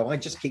 So I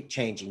just keep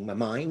changing my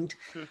mind.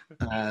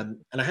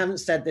 And I haven't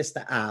said this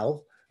to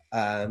Al,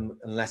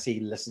 unless he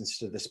listens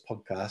to this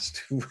podcast,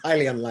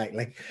 highly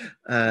unlikely.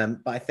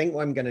 But I think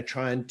what I'm going to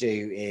try and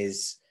do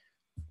is,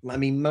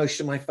 most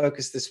of my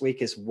focus this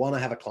week is 1, I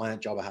have a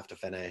client job I have to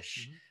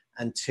finish. Mm-hmm.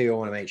 And 2, I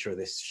want to make sure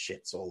this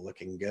shit's all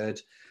looking good.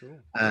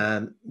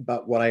 Cool.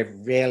 But what I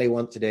really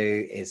want to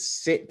do is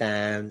sit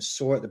down,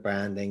 sort the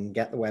branding,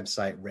 get the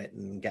website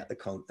written, get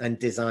the and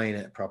design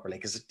it properly.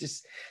 Because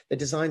the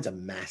design's a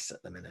mess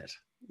at the minute,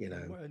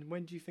 And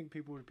when do you think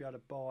people would be able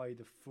to buy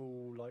the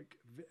full,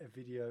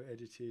 video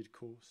edited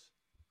course?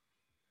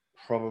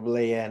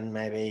 Probably in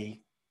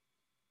maybe,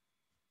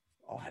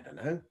 I don't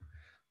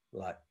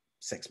know,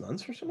 6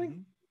 months or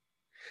something.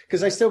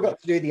 Because I still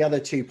got to do the other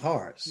 2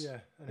 parts. Yeah.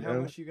 And how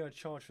much are you going to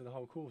charge for the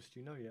whole course?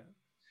 Do you know yet?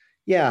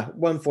 Yeah,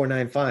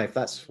 1495.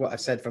 That's what I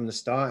said from the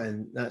start,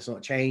 and that's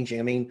not changing.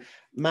 I mean,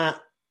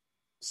 Matt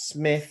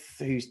Smith,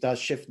 who does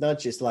Shift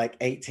Nudge, is like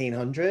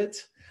 1800.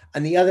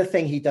 And the other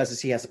thing he does is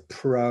he has a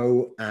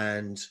pro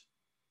and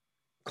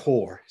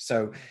core.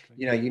 So,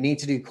 you need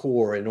to do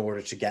core in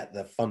order to get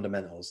the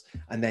fundamentals,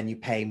 and then you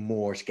pay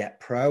more to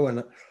get pro.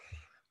 And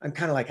I'm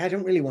kind of like, I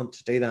don't really want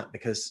to do that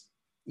because,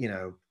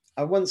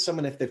 I want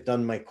someone, if they've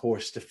done my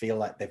course, to feel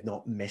like they've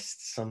not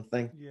missed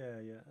something. Yeah.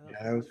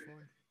 That's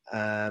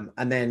fine.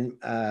 And then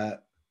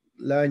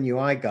Learn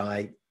UI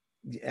guy,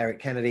 Eric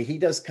Kennedy, he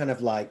does kind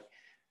of like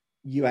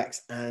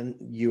UX and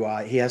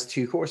UI. He has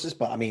 2 courses,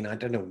 but I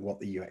don't know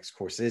what the UX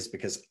course is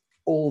because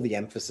all the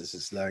emphasis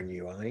is Learn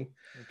UI.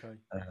 Okay.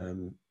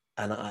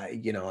 And I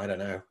don't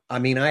know.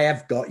 I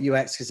have got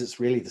UX because it's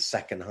really the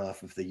second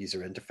half of the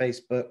user interface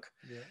book.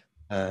 Yeah.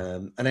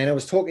 And then I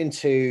was talking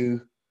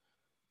to,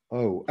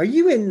 are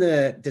you in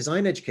the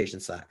design education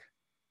Slack?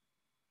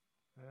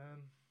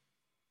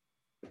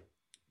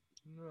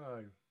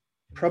 No.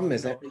 Problem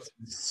is that there's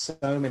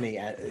so many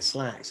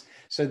Slacks.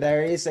 So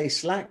there is a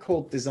Slack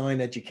called Design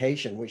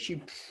Education, which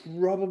you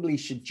probably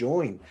should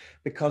join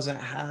because it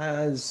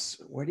has,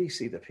 where do you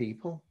see the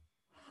people?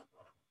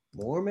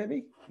 More,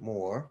 maybe?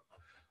 More.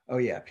 Oh,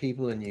 yeah,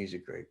 people and user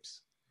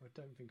groups. I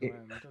don't think I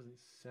am. It doesn't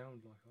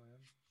sound like I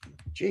am.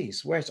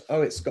 Geez,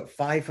 it's got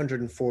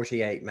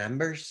 548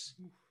 members.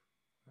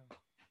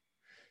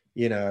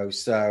 You know,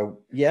 so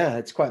yeah,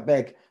 it's quite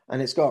big,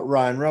 and it's got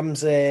Ryan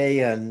Rumsey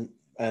and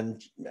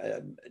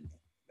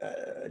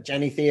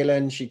Jenny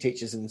Thielen. She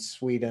teaches in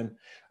Sweden,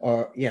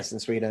 in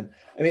Sweden.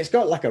 I mean, it's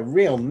got like a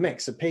real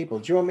mix of people.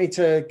 Do you want me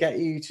to get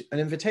you an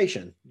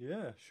invitation?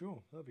 Yeah,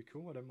 sure, that'd be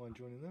cool. I don't mind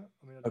joining that.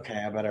 I mean,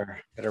 Okay, I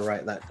better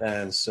write that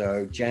down.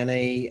 So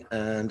Jenny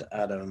and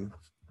Adam.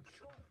 I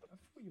thought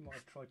you might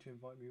have tried to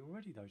invite me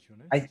already, though. To be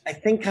honest, I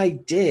think I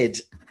did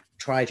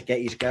try to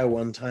get you to go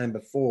one time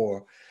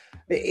before.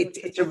 It's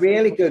a check my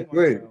really good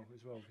group. email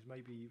as well, because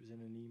maybe it was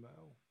in an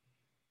email.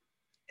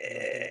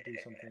 Do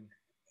something.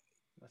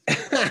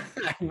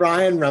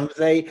 Ryan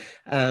Rumsey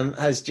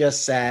has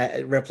just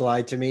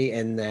replied to me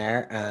in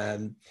there.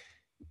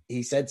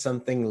 He said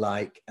something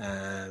like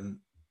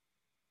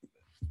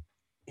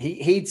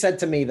he'd said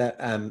to me that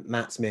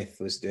Matt Smith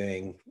was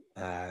doing.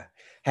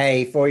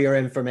 Hey, for your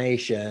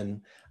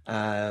information,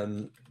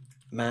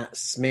 Matt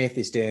Smith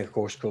is doing a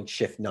course called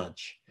Shift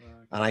Nudge,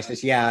 and I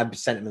said, yeah, I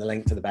sent him the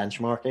link to the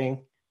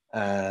benchmarking.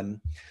 I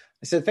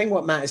said, the thing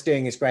what Matt is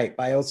doing is great,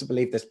 but I also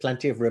believe there's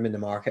plenty of room in the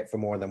market for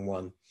more than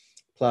one.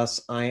 Plus,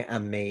 I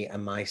am me,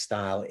 and my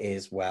style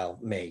is, well,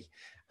 me.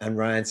 And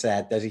Ryan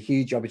said, there's a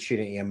huge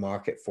opportunity and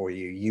market for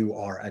you. You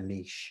are a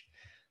niche.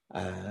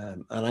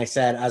 And I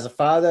said, as a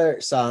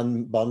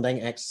father-son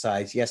bonding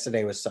exercise,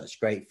 yesterday was such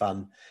great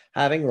fun.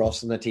 Having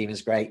Ross on the team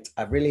is great.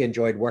 I've really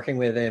enjoyed working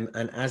with him.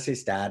 And as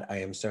his dad, I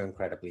am so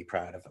incredibly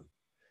proud of him.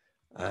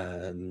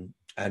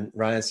 And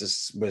Ryan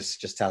was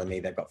just telling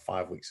me they've got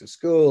 5 weeks of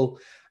school.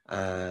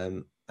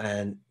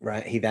 And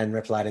he then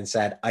replied and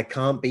said, I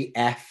can't be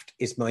effed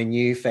is my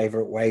new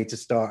favorite way to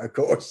start a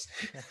course.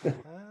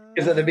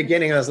 Because at the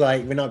beginning I was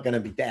like, we're not going to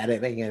be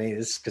editing any of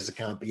this because I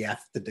can't be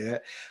effed to do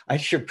it. I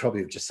should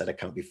probably have just said I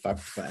can't be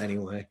fucked, but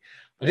anyway,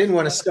 I didn't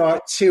want to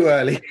start too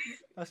early.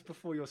 That's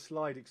before your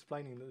slide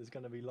explaining that there's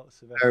going to be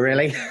lots of effort. Oh,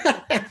 really?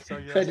 So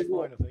yeah, that's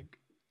fine, I think.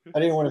 I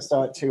didn't want to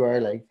start too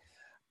early.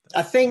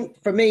 I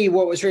think for me,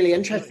 what was really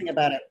interesting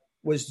about it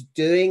was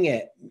doing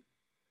it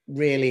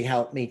really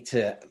helped me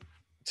to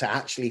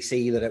actually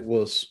see that it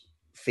was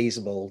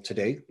feasible to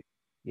do,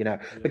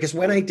 because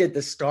when I did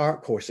the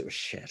start course, it was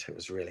shit. It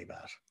was really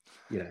bad.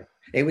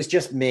 It was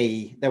just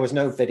me. There was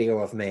no video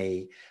of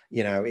me.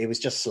 It was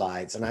just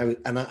slides, and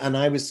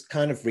I was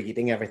kind of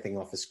reading everything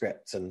off a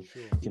script, and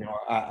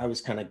I was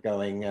kind of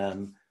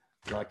going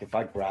like, if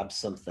I grab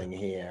something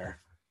here,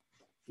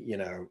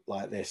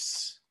 like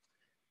this,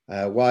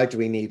 why do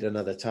we need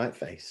another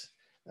typeface?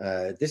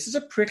 This is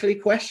a prickly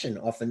question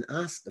often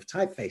asked of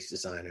typeface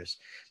designers,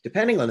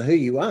 depending on who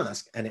you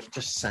ask, and it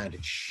just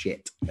sounded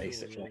shit,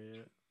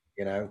 basically.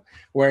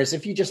 Whereas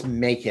if you just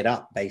make it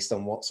up based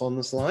on what's on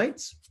the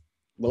slides,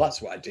 well,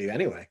 that's what I do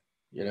anyway.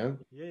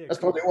 That's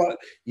probably what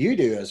you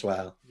do as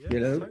well.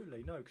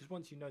 Totally. No, because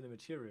once you know the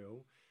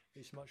material,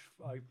 it's much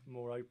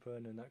more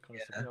open and that kind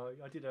of stuff.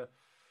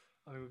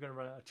 I mean, we're going to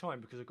run out of time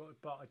because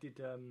I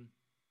did.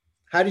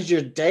 How did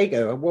your day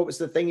go? What was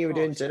the thing you were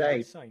doing today?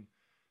 Insane.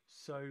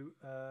 So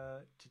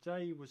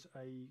today was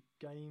a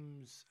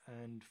games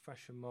and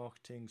fashion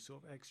marketing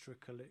sort of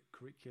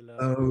extracurricular.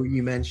 Oh,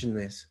 you mentioned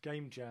this.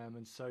 Game jam,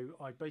 and so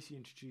I basically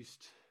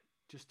introduced,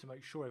 just to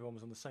make sure everyone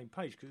was on the same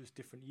page, because it was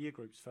different year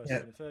groups, first,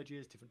 second, and third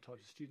years, different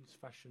types of students,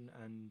 fashion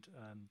and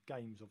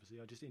games.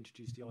 Obviously, I just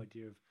introduced the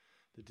idea of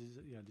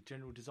the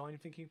general design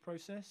thinking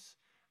process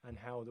and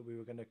how that we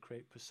were going to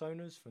create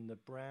personas from the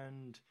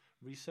brand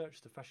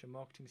research the fashion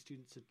marketing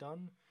students had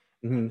done,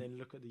 and then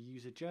look at the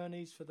user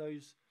journeys for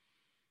those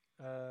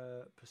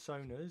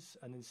personas,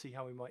 and then see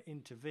how we might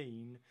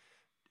intervene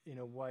in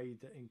a way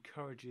that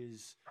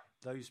encourages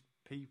those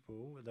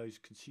people, those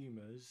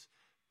consumers,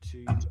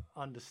 to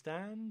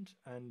understand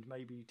and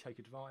maybe take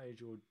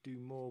advantage or do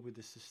more with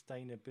the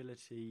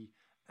sustainability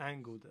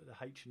angle that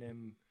the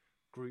H&M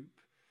group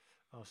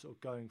are sort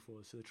of going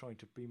for. So they're trying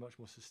to be much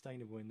more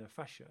sustainable in their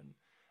fashion.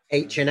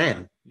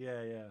 H&M?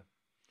 Yeah.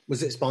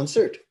 Was it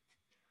sponsored?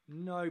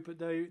 No, but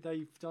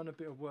they've done a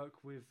bit of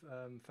work with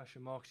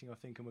fashion marketing, I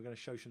think, and we're going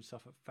to show some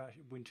stuff at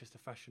Winchester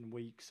Fashion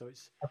Week. So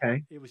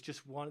it was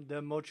just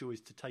their module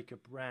is to take a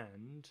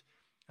brand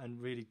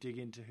and really dig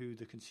into who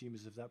the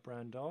consumers of that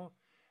brand are,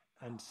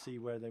 and see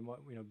where they might,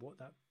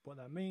 what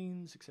that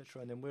means,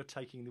 etc. And then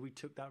we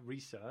took that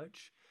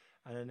research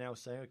and are now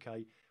saying,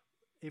 okay,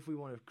 if we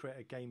want to create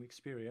a game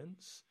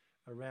experience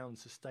around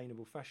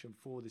sustainable fashion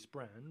for this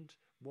brand,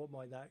 what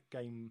might that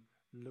game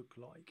look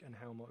like and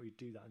how might we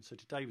do that? And so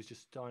today was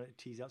just trying to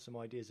tease out some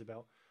ideas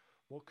about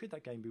what could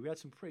that game be. We had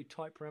some pretty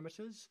tight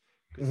parameters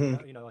because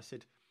I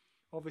said,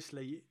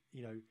 obviously,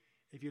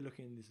 if you're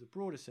looking in this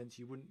broader sense,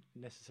 you wouldn't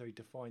necessarily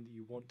define that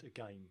you want a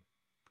game,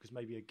 because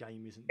maybe a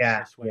game isn't the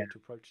best way to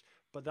approach.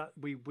 But that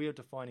we're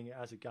defining it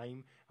as a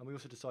game, and we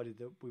also decided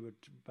that we would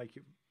make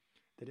it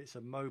that it's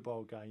a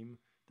mobile game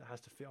that has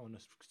to fit on a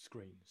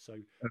screen. So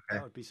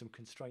that would be some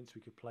constraints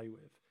we could play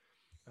with.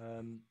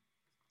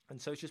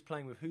 And so it's just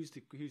playing with who's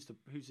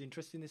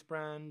interested in this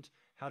brand.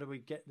 How do we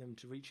get them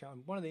to reach out?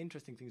 And one of the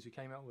interesting things we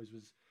came out with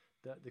was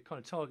that the kind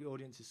of target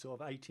audience is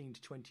sort of 18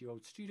 to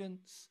 20-year-old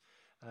students.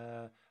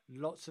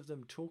 Lots of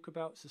them talk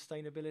about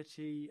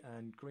sustainability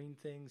and green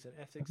things and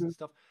ethics and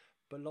stuff,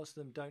 but lots of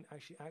them don't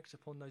actually act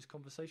upon those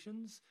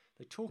conversations.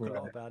 They talk a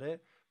lot about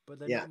it, but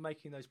they're not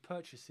making those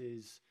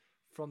purchases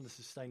from the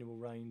sustainable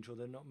range, or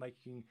they're not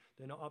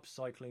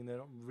upcycling, they're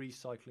not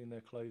recycling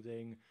their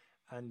clothing.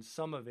 And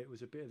some of it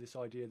was a bit of this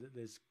idea that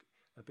there's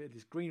a bit of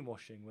this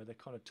greenwashing where they're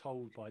kind of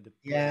told by the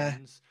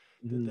brands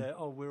that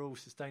we're all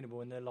sustainable,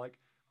 and they're like,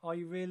 are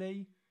you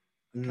really?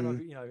 Kind of,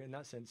 in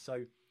that sense.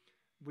 So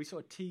we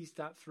sort of teased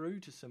that through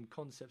to some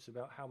concepts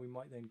about how we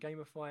might then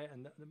gamify it.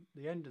 And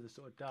the end of the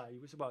sort of day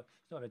was about,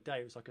 it's not a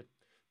day, it was like a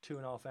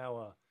 2.5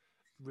 hour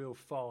real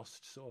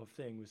fast sort of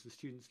thing, was the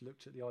students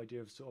looked at the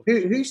idea of sort of...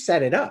 Who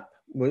set it up?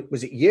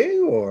 Was it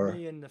you or?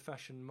 Me and the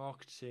fashion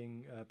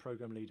marketing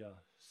program leader.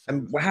 So,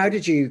 and how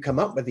did you come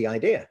up with the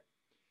idea?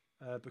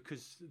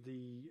 Because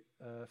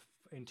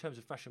in terms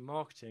of fashion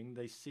marketing,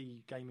 they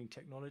see gaming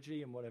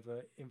technology and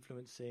whatever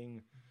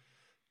influencing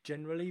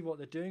generally what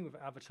they're doing with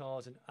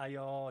avatars and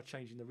AR,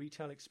 changing the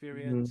retail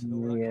experience and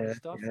all that kind of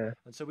stuff. Yeah.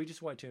 And so we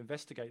just wanted to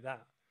investigate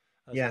that.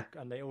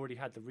 And they already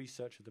had the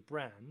research of the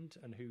brand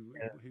and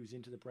who's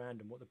into the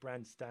brand and what the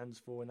brand stands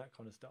for and that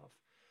kind of stuff.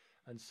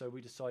 And so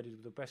we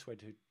decided the best way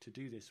to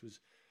do this was,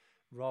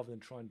 rather than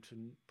trying to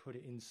put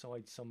it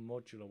inside some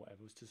module or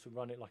whatever, was to sort of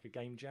run it like a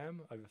game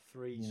jam over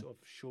 3 sort of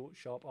short,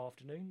 sharp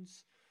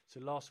afternoons. So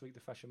last week,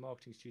 the fashion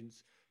marketing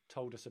students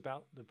told us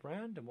about the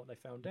brand and what they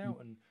found out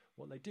and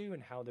what they do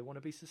and how they want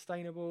to be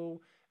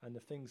sustainable and the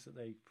things that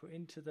they put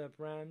into their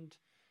brand.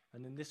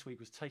 And then this week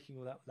was taking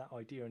all that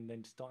idea and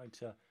then starting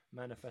to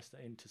manifest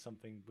it into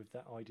something with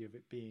that idea of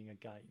it being a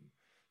game.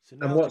 So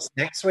now, and what's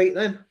next week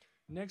then?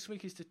 Next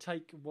week is to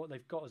take what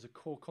they've got as a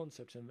core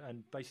concept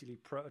and basically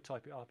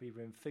prototype it up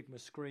either in Figma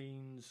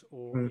screens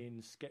or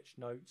in sketch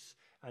notes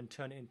and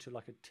turn it into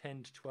like a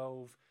 10 to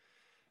 12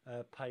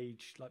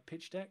 page like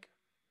pitch deck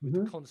with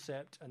the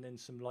concept and then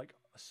some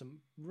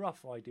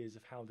rough ideas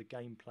of how the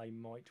gameplay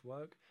might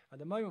work. At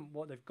the moment,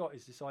 what they've got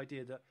is this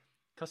idea that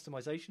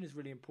customization is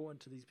really important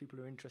to these people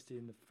who are interested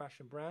in the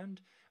fashion brand,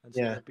 and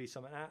so there'll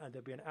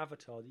be an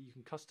avatar that you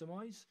can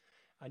customize,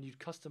 and you'd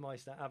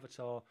customize that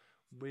avatar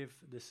with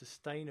the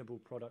sustainable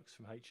products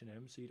from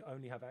H&M, so you'd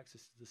only have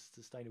access to the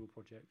sustainable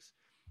products.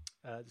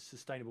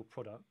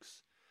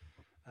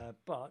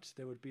 But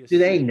there would be a... Do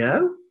they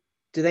know?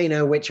 Do they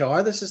know which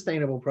are the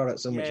sustainable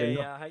products and which are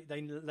not?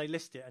 Yeah, they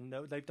list it, and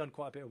they've done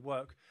quite a bit of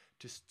work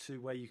just to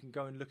where you can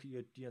go and look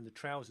at the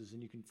trousers,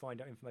 and you can find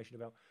out information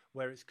about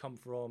where it's come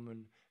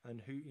from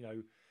and who,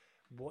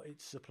 what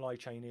its supply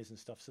chain is and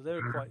stuff. So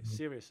they're quite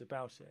serious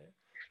about it.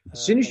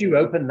 As soon as you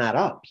open that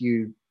up,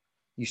 you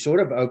sort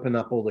of open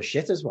up all the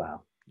shit as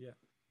well.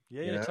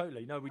 Yeah,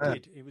 totally. No, we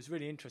did. It was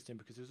really interesting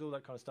because there was all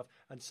that kind of stuff.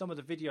 And some of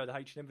the video, the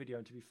H&M video,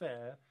 and to be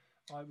fair,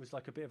 I was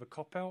like a bit of a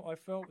cop-out, I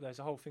felt. There's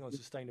a whole thing on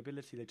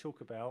sustainability. They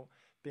talk about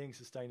being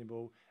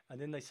sustainable, and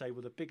then they say,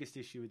 well, the biggest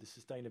issue with the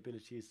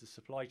sustainability is the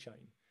supply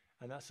chain.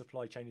 And that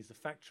supply chain is the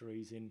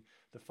factories in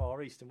the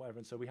Far East and whatever.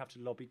 And so we have to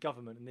lobby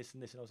government and this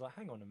and this. And I was like,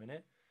 hang on a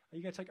minute. Are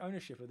you going to take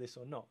ownership of this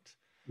or not?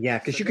 Yeah,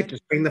 because you could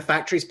just bring the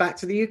factories back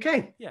to the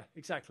UK. Yeah,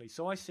 exactly.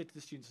 So I said to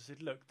the students, I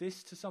said, look,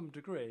 this to some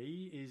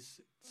degree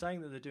is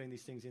saying that they're doing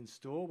these things in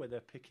store where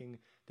they're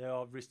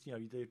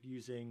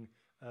using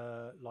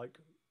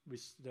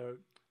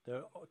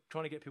they're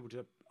trying to get people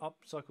to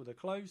upcycle their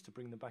clothes, to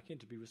bring them back in,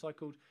 to be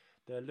recycled.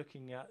 They're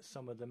looking at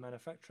some of the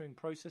manufacturing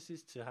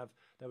processes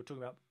they were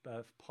talking about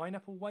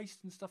pineapple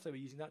waste and stuff. They were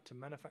using that to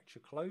manufacture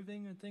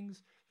clothing and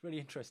things. It's really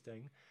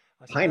interesting.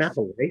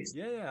 Pineapple waste?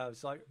 Yeah, I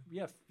was like,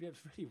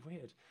 it's really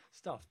weird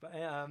stuff. But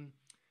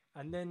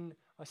and then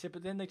I said,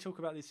 but then they talk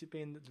about this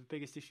being the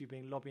biggest issue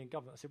being lobbying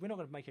government. I said, we're not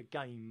going to make a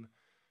game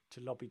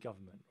to lobby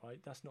government, right?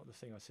 That's not the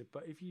thing. I said,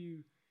 but if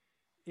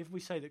we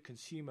say that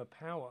consumer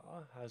power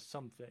has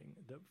something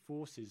that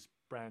forces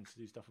brands to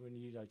do stuff, when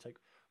you take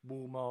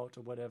Walmart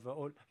or whatever,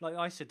 or like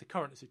I said, the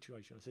current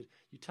situation, I said,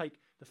 you take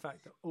the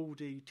fact that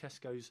Aldi,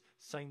 Tesco's,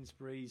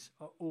 Sainsbury's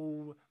are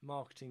all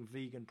marketing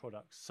vegan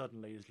products.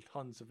 Suddenly there's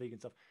tons of vegan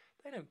stuff.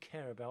 They don't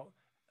care about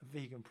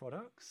vegan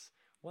products.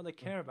 What they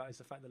care about is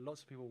the fact that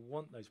lots of people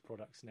want those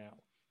products now.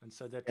 And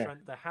so they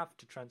have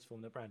to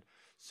transform their brand.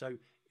 So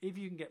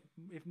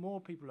if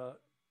more people are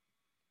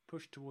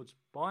pushed towards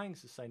buying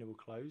sustainable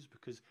clothes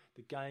because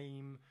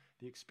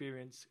the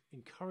experience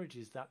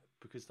encourages that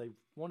because they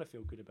want to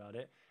feel good about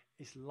it,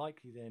 it's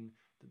likely then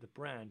that the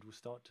brand will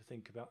start to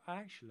think about,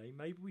 actually,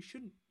 maybe we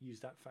shouldn't use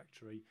that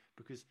factory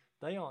because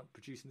they aren't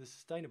producing the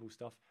sustainable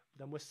stuff,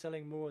 then we're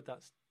selling more of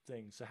that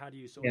thing. So how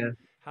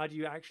do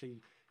you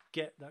actually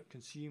get that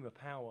consumer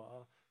power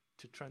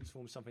to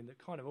transform something that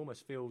kind of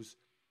almost feels,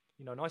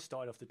 and I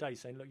started off the day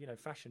saying, look,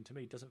 fashion to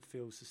me doesn't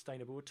feel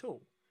sustainable at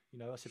all.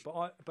 I said,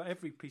 but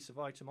every piece of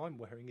item I'm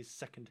wearing is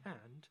second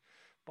hand.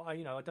 But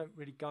I don't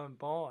really go and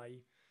buy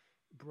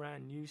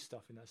brand new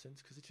stuff in that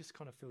sense because it just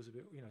kind of feels a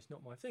bit, it's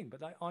not my thing.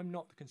 But I'm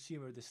not the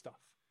consumer of this stuff,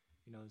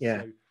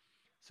 Yeah.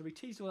 So we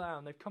teased all that out,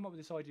 and they've come up with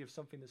this idea of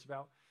something that's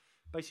about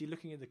basically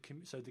looking at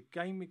so the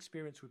game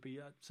experience would be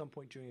at some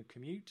point during a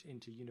commute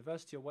into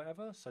university or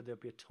whatever. So there'll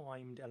be a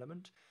timed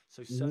element.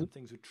 So certain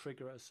things would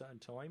trigger at a certain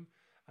time,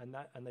 and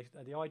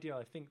the idea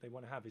I think they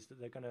want to have is that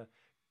they're going to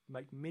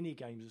make mini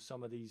games of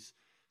some of these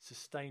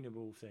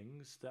sustainable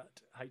things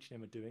that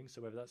H&M are doing.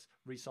 So whether that's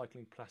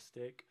recycling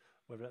plastic,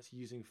 whether that's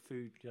using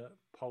food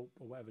pulp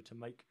or whatever to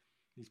make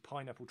these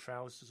pineapple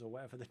trousers or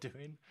whatever they're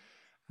doing.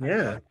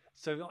 And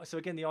so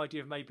again, the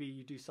idea of maybe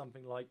you do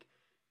something like,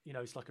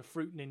 it's like a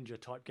Fruit Ninja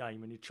type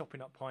game, and you're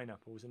chopping up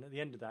pineapples, and at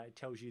the end of that, it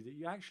tells you that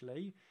you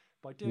actually,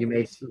 by doing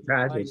this, you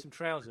made some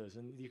trousers,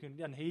 and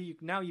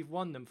now you've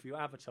won them for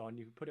your avatar, and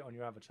you can put it on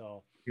your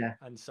avatar. Yeah.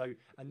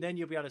 And then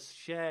you'll be able to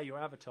share your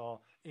avatar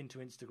into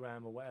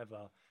Instagram or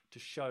whatever to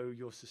show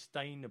your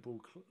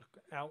sustainable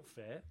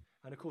outfit.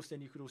 And of course,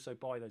 then you could also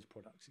buy those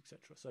products, etc.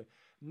 So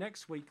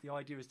next week, the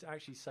idea is to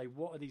actually say,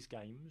 what are these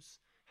games?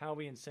 How are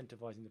we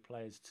incentivizing the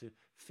players to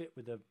fit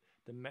with the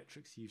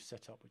metrics you've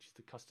set up, which is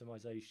the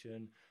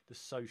customization, the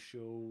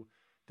social,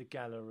 the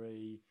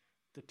gallery,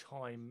 the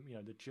time,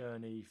 the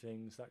journey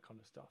things, that kind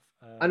of stuff.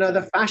 I know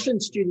the fashion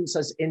students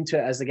as into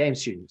it as the game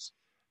students.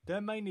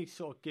 They're mainly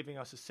sort of giving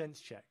us a sense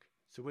check.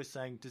 So we're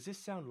saying, does this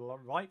sound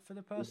right for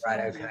the person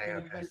Right, you've been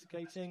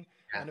investigating?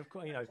 Yeah. And of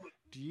course,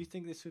 do you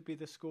think this would be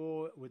the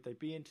score? Would they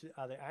be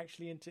are they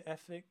actually into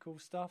ethical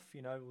stuff?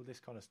 All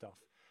this kind of stuff.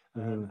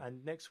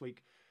 And next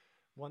week,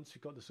 once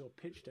we've got the sort of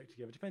pitch deck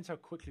together, depends how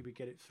quickly we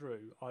get it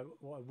through.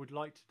 What I would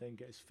like to then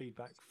get is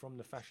feedback from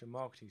the fashion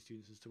marketing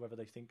students as to whether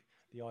they think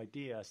the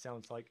idea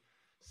sounds like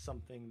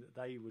something that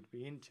they would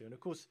be into. And of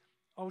course,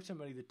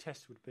 ultimately the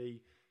test would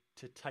be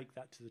to take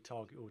that to the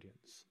target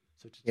audience.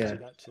 So to take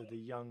that to the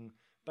young,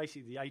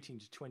 basically the 18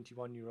 to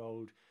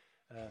 21-year-old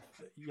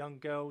young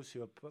girls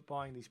who are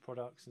buying these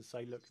products and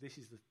say, look, this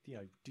is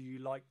do you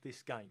like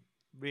this game?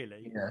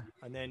 Really? Yeah.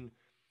 And then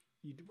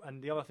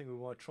and the other thing we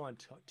want to try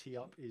and tee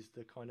up is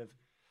the kind of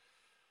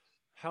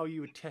how you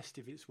would test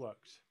if it's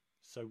worked.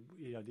 So,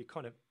 the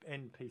kind of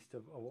end piece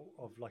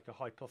of like a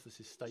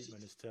hypothesis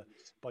statement as to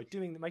by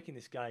making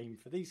this game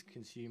for these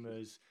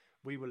consumers,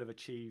 we will have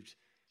achieved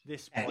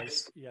this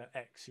price,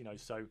 X,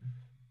 so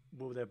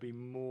will there be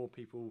more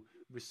people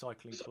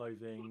recycling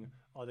clothing?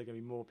 Are there going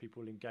to be more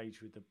people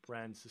engaged with the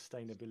brand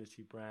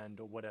sustainability brand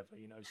or whatever,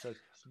 So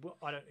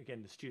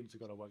again, the students have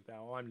got to work that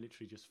out. I'm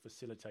literally just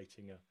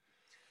facilitating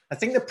I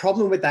think the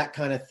problem with that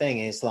kind of thing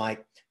is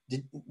like,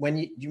 when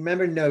you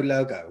remember No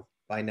Logo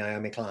by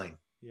Naomi Klein?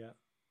 Yeah.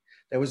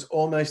 There was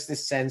almost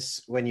this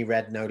sense when you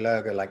read No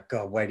Logo, like,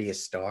 God, where do you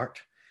start?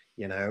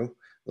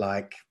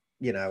 Like,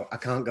 I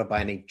can't go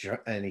buy any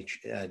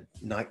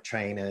Nike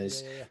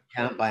trainers,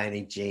 can't buy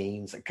any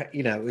jeans.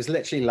 It was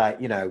literally like,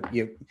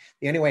 the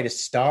only way to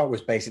start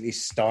was basically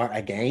start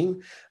a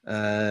game.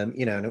 And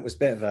it was a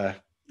bit of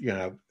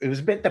it was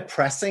a bit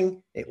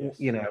depressing.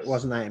 It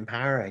wasn't that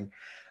empowering.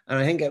 And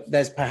I think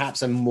there's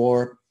perhaps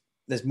more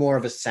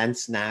of a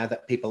sense now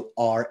that people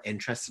are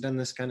interested in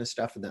this kind of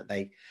stuff,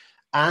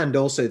 and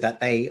also that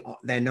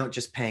they're not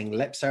just paying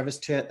lip service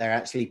to it; they're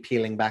actually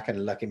peeling back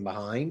and looking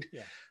behind.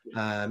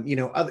 Yeah.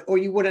 Or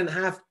you wouldn't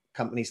have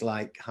companies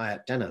like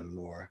Hyatt Denim,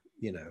 or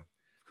Of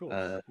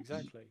course,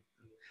 exactly.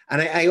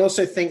 And I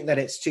also think that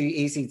it's too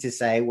easy to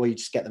say, well, you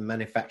just get them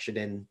manufactured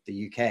in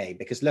the UK,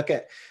 because look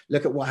at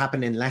what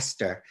happened in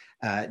Leicester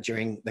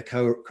during the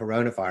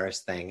coronavirus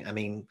thing. I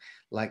mean,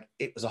 like,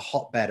 it was a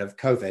hotbed of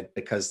COVID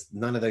because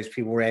none of those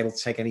people were able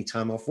to take any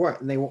time off work,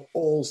 and they were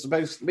all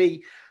supposed to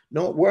be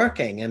not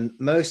working. And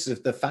most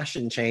of the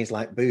fashion chains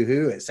like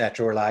Boohoo,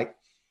 etc., were like,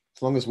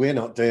 as long as we're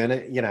not doing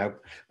it,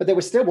 but they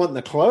were still wanting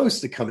the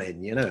clothes to come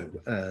in,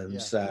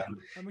 So,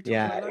 and we talked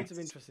about loads of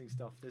interesting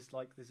stuff.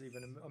 There's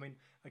even, I mean,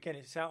 again,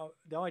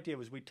 the idea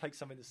was we'd take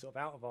something that's sort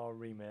of out of our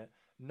remit,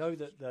 know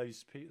that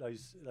those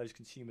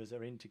consumers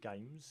are into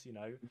games,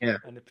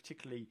 and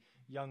particularly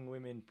young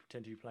women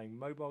tend to be playing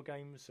mobile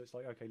games. So it's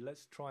like, okay,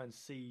 let's try and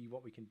see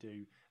what we can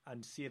do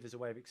and see if there's a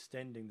way of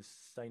extending the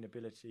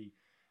sustainability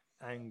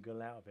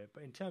angle out of it.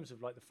 But in terms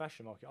of like the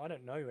fashion market, I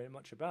don't know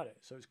much about it,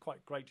 so it's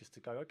quite great just to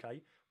go,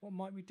 okay, what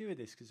might we do with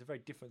this? Because it's a very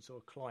different sort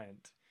of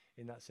client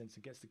in that sense.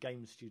 It gets the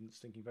game students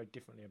thinking very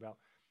differently about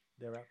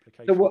their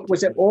application. So what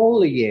was it, all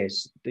the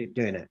years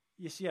doing it?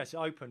 Yes,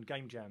 open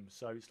game jam.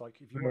 So it's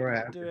like, if you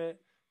want to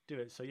do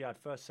it. So yeah,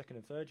 first, second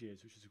and third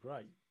years, which is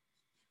great.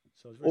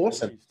 So I was really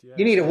awesome. pleased, yeah.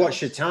 You need to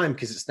watch your time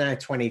because it's now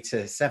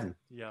 20-7.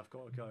 Yeah, I've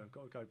got to go.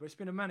 But it's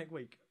been a manic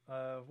week.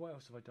 What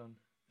else have I done?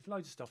 There's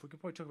loads of stuff we could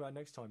probably talk about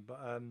next time. But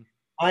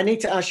I need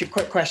to ask you a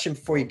quick question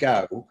before you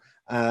go.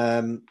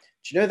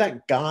 Do you know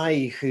that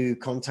guy who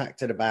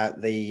contacted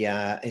about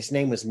his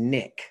name was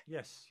Nick?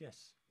 Yes.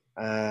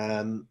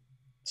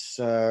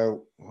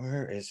 So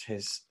where is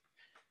his?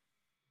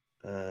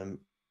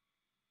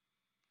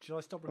 Shall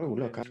I stop recording?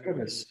 Oh, look, I've got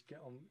this.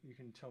 You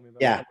can tell me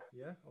about it.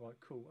 Yeah? All right,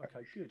 cool.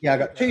 Okay, good. Yeah, I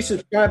got 2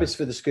 subscribers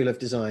for the School of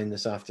Design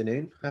this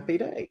afternoon. Happy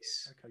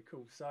days. Okay,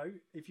 cool. So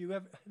if you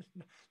ever...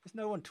 There's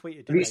no one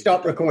tweeted... Have you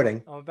stopped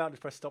recording? I'm about to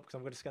press stop because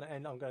I'm just going to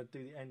end. I'm going to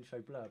do the end show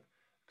blurb.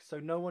 So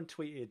no one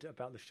tweeted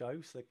about the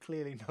show, so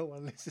clearly no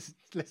one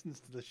listens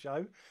to the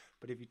show.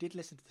 But if you did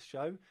listen to the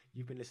show,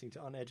 you've been listening to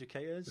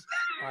Uneducators.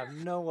 I have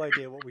no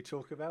idea what we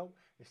talk about.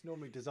 It's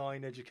normally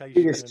design,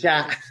 education, and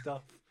chat.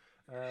 stuff.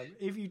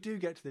 If you do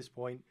get to this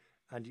point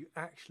and you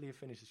actually have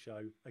finished the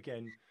show,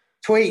 again,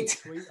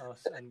 tweet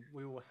us, and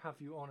we will have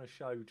you on a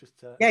show just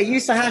to...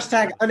 use the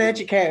hashtag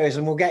Uneducators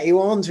and we'll get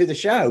you on to the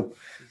show.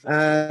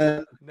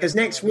 Because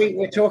next week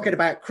we're talking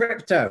about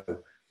crypto.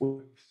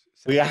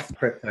 We have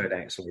crypto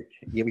next week.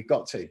 Yeah, we've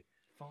got to.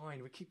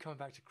 Fine, we keep coming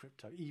back to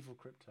crypto, evil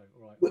crypto.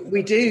 All right.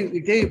 We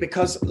do,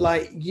 because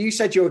like you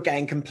said, you were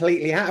getting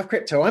completely out of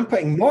crypto. I'm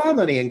putting more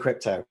money in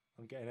crypto.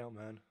 I'm getting out,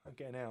 man. I'm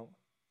getting out.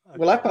 Okay.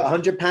 Well, I put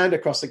 £100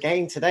 across the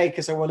game today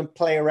because I want to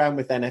play around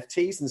with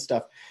NFTs and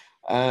stuff.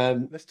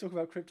 Let's talk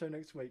about crypto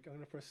next week. I'm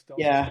going to press stop.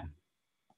 Yeah.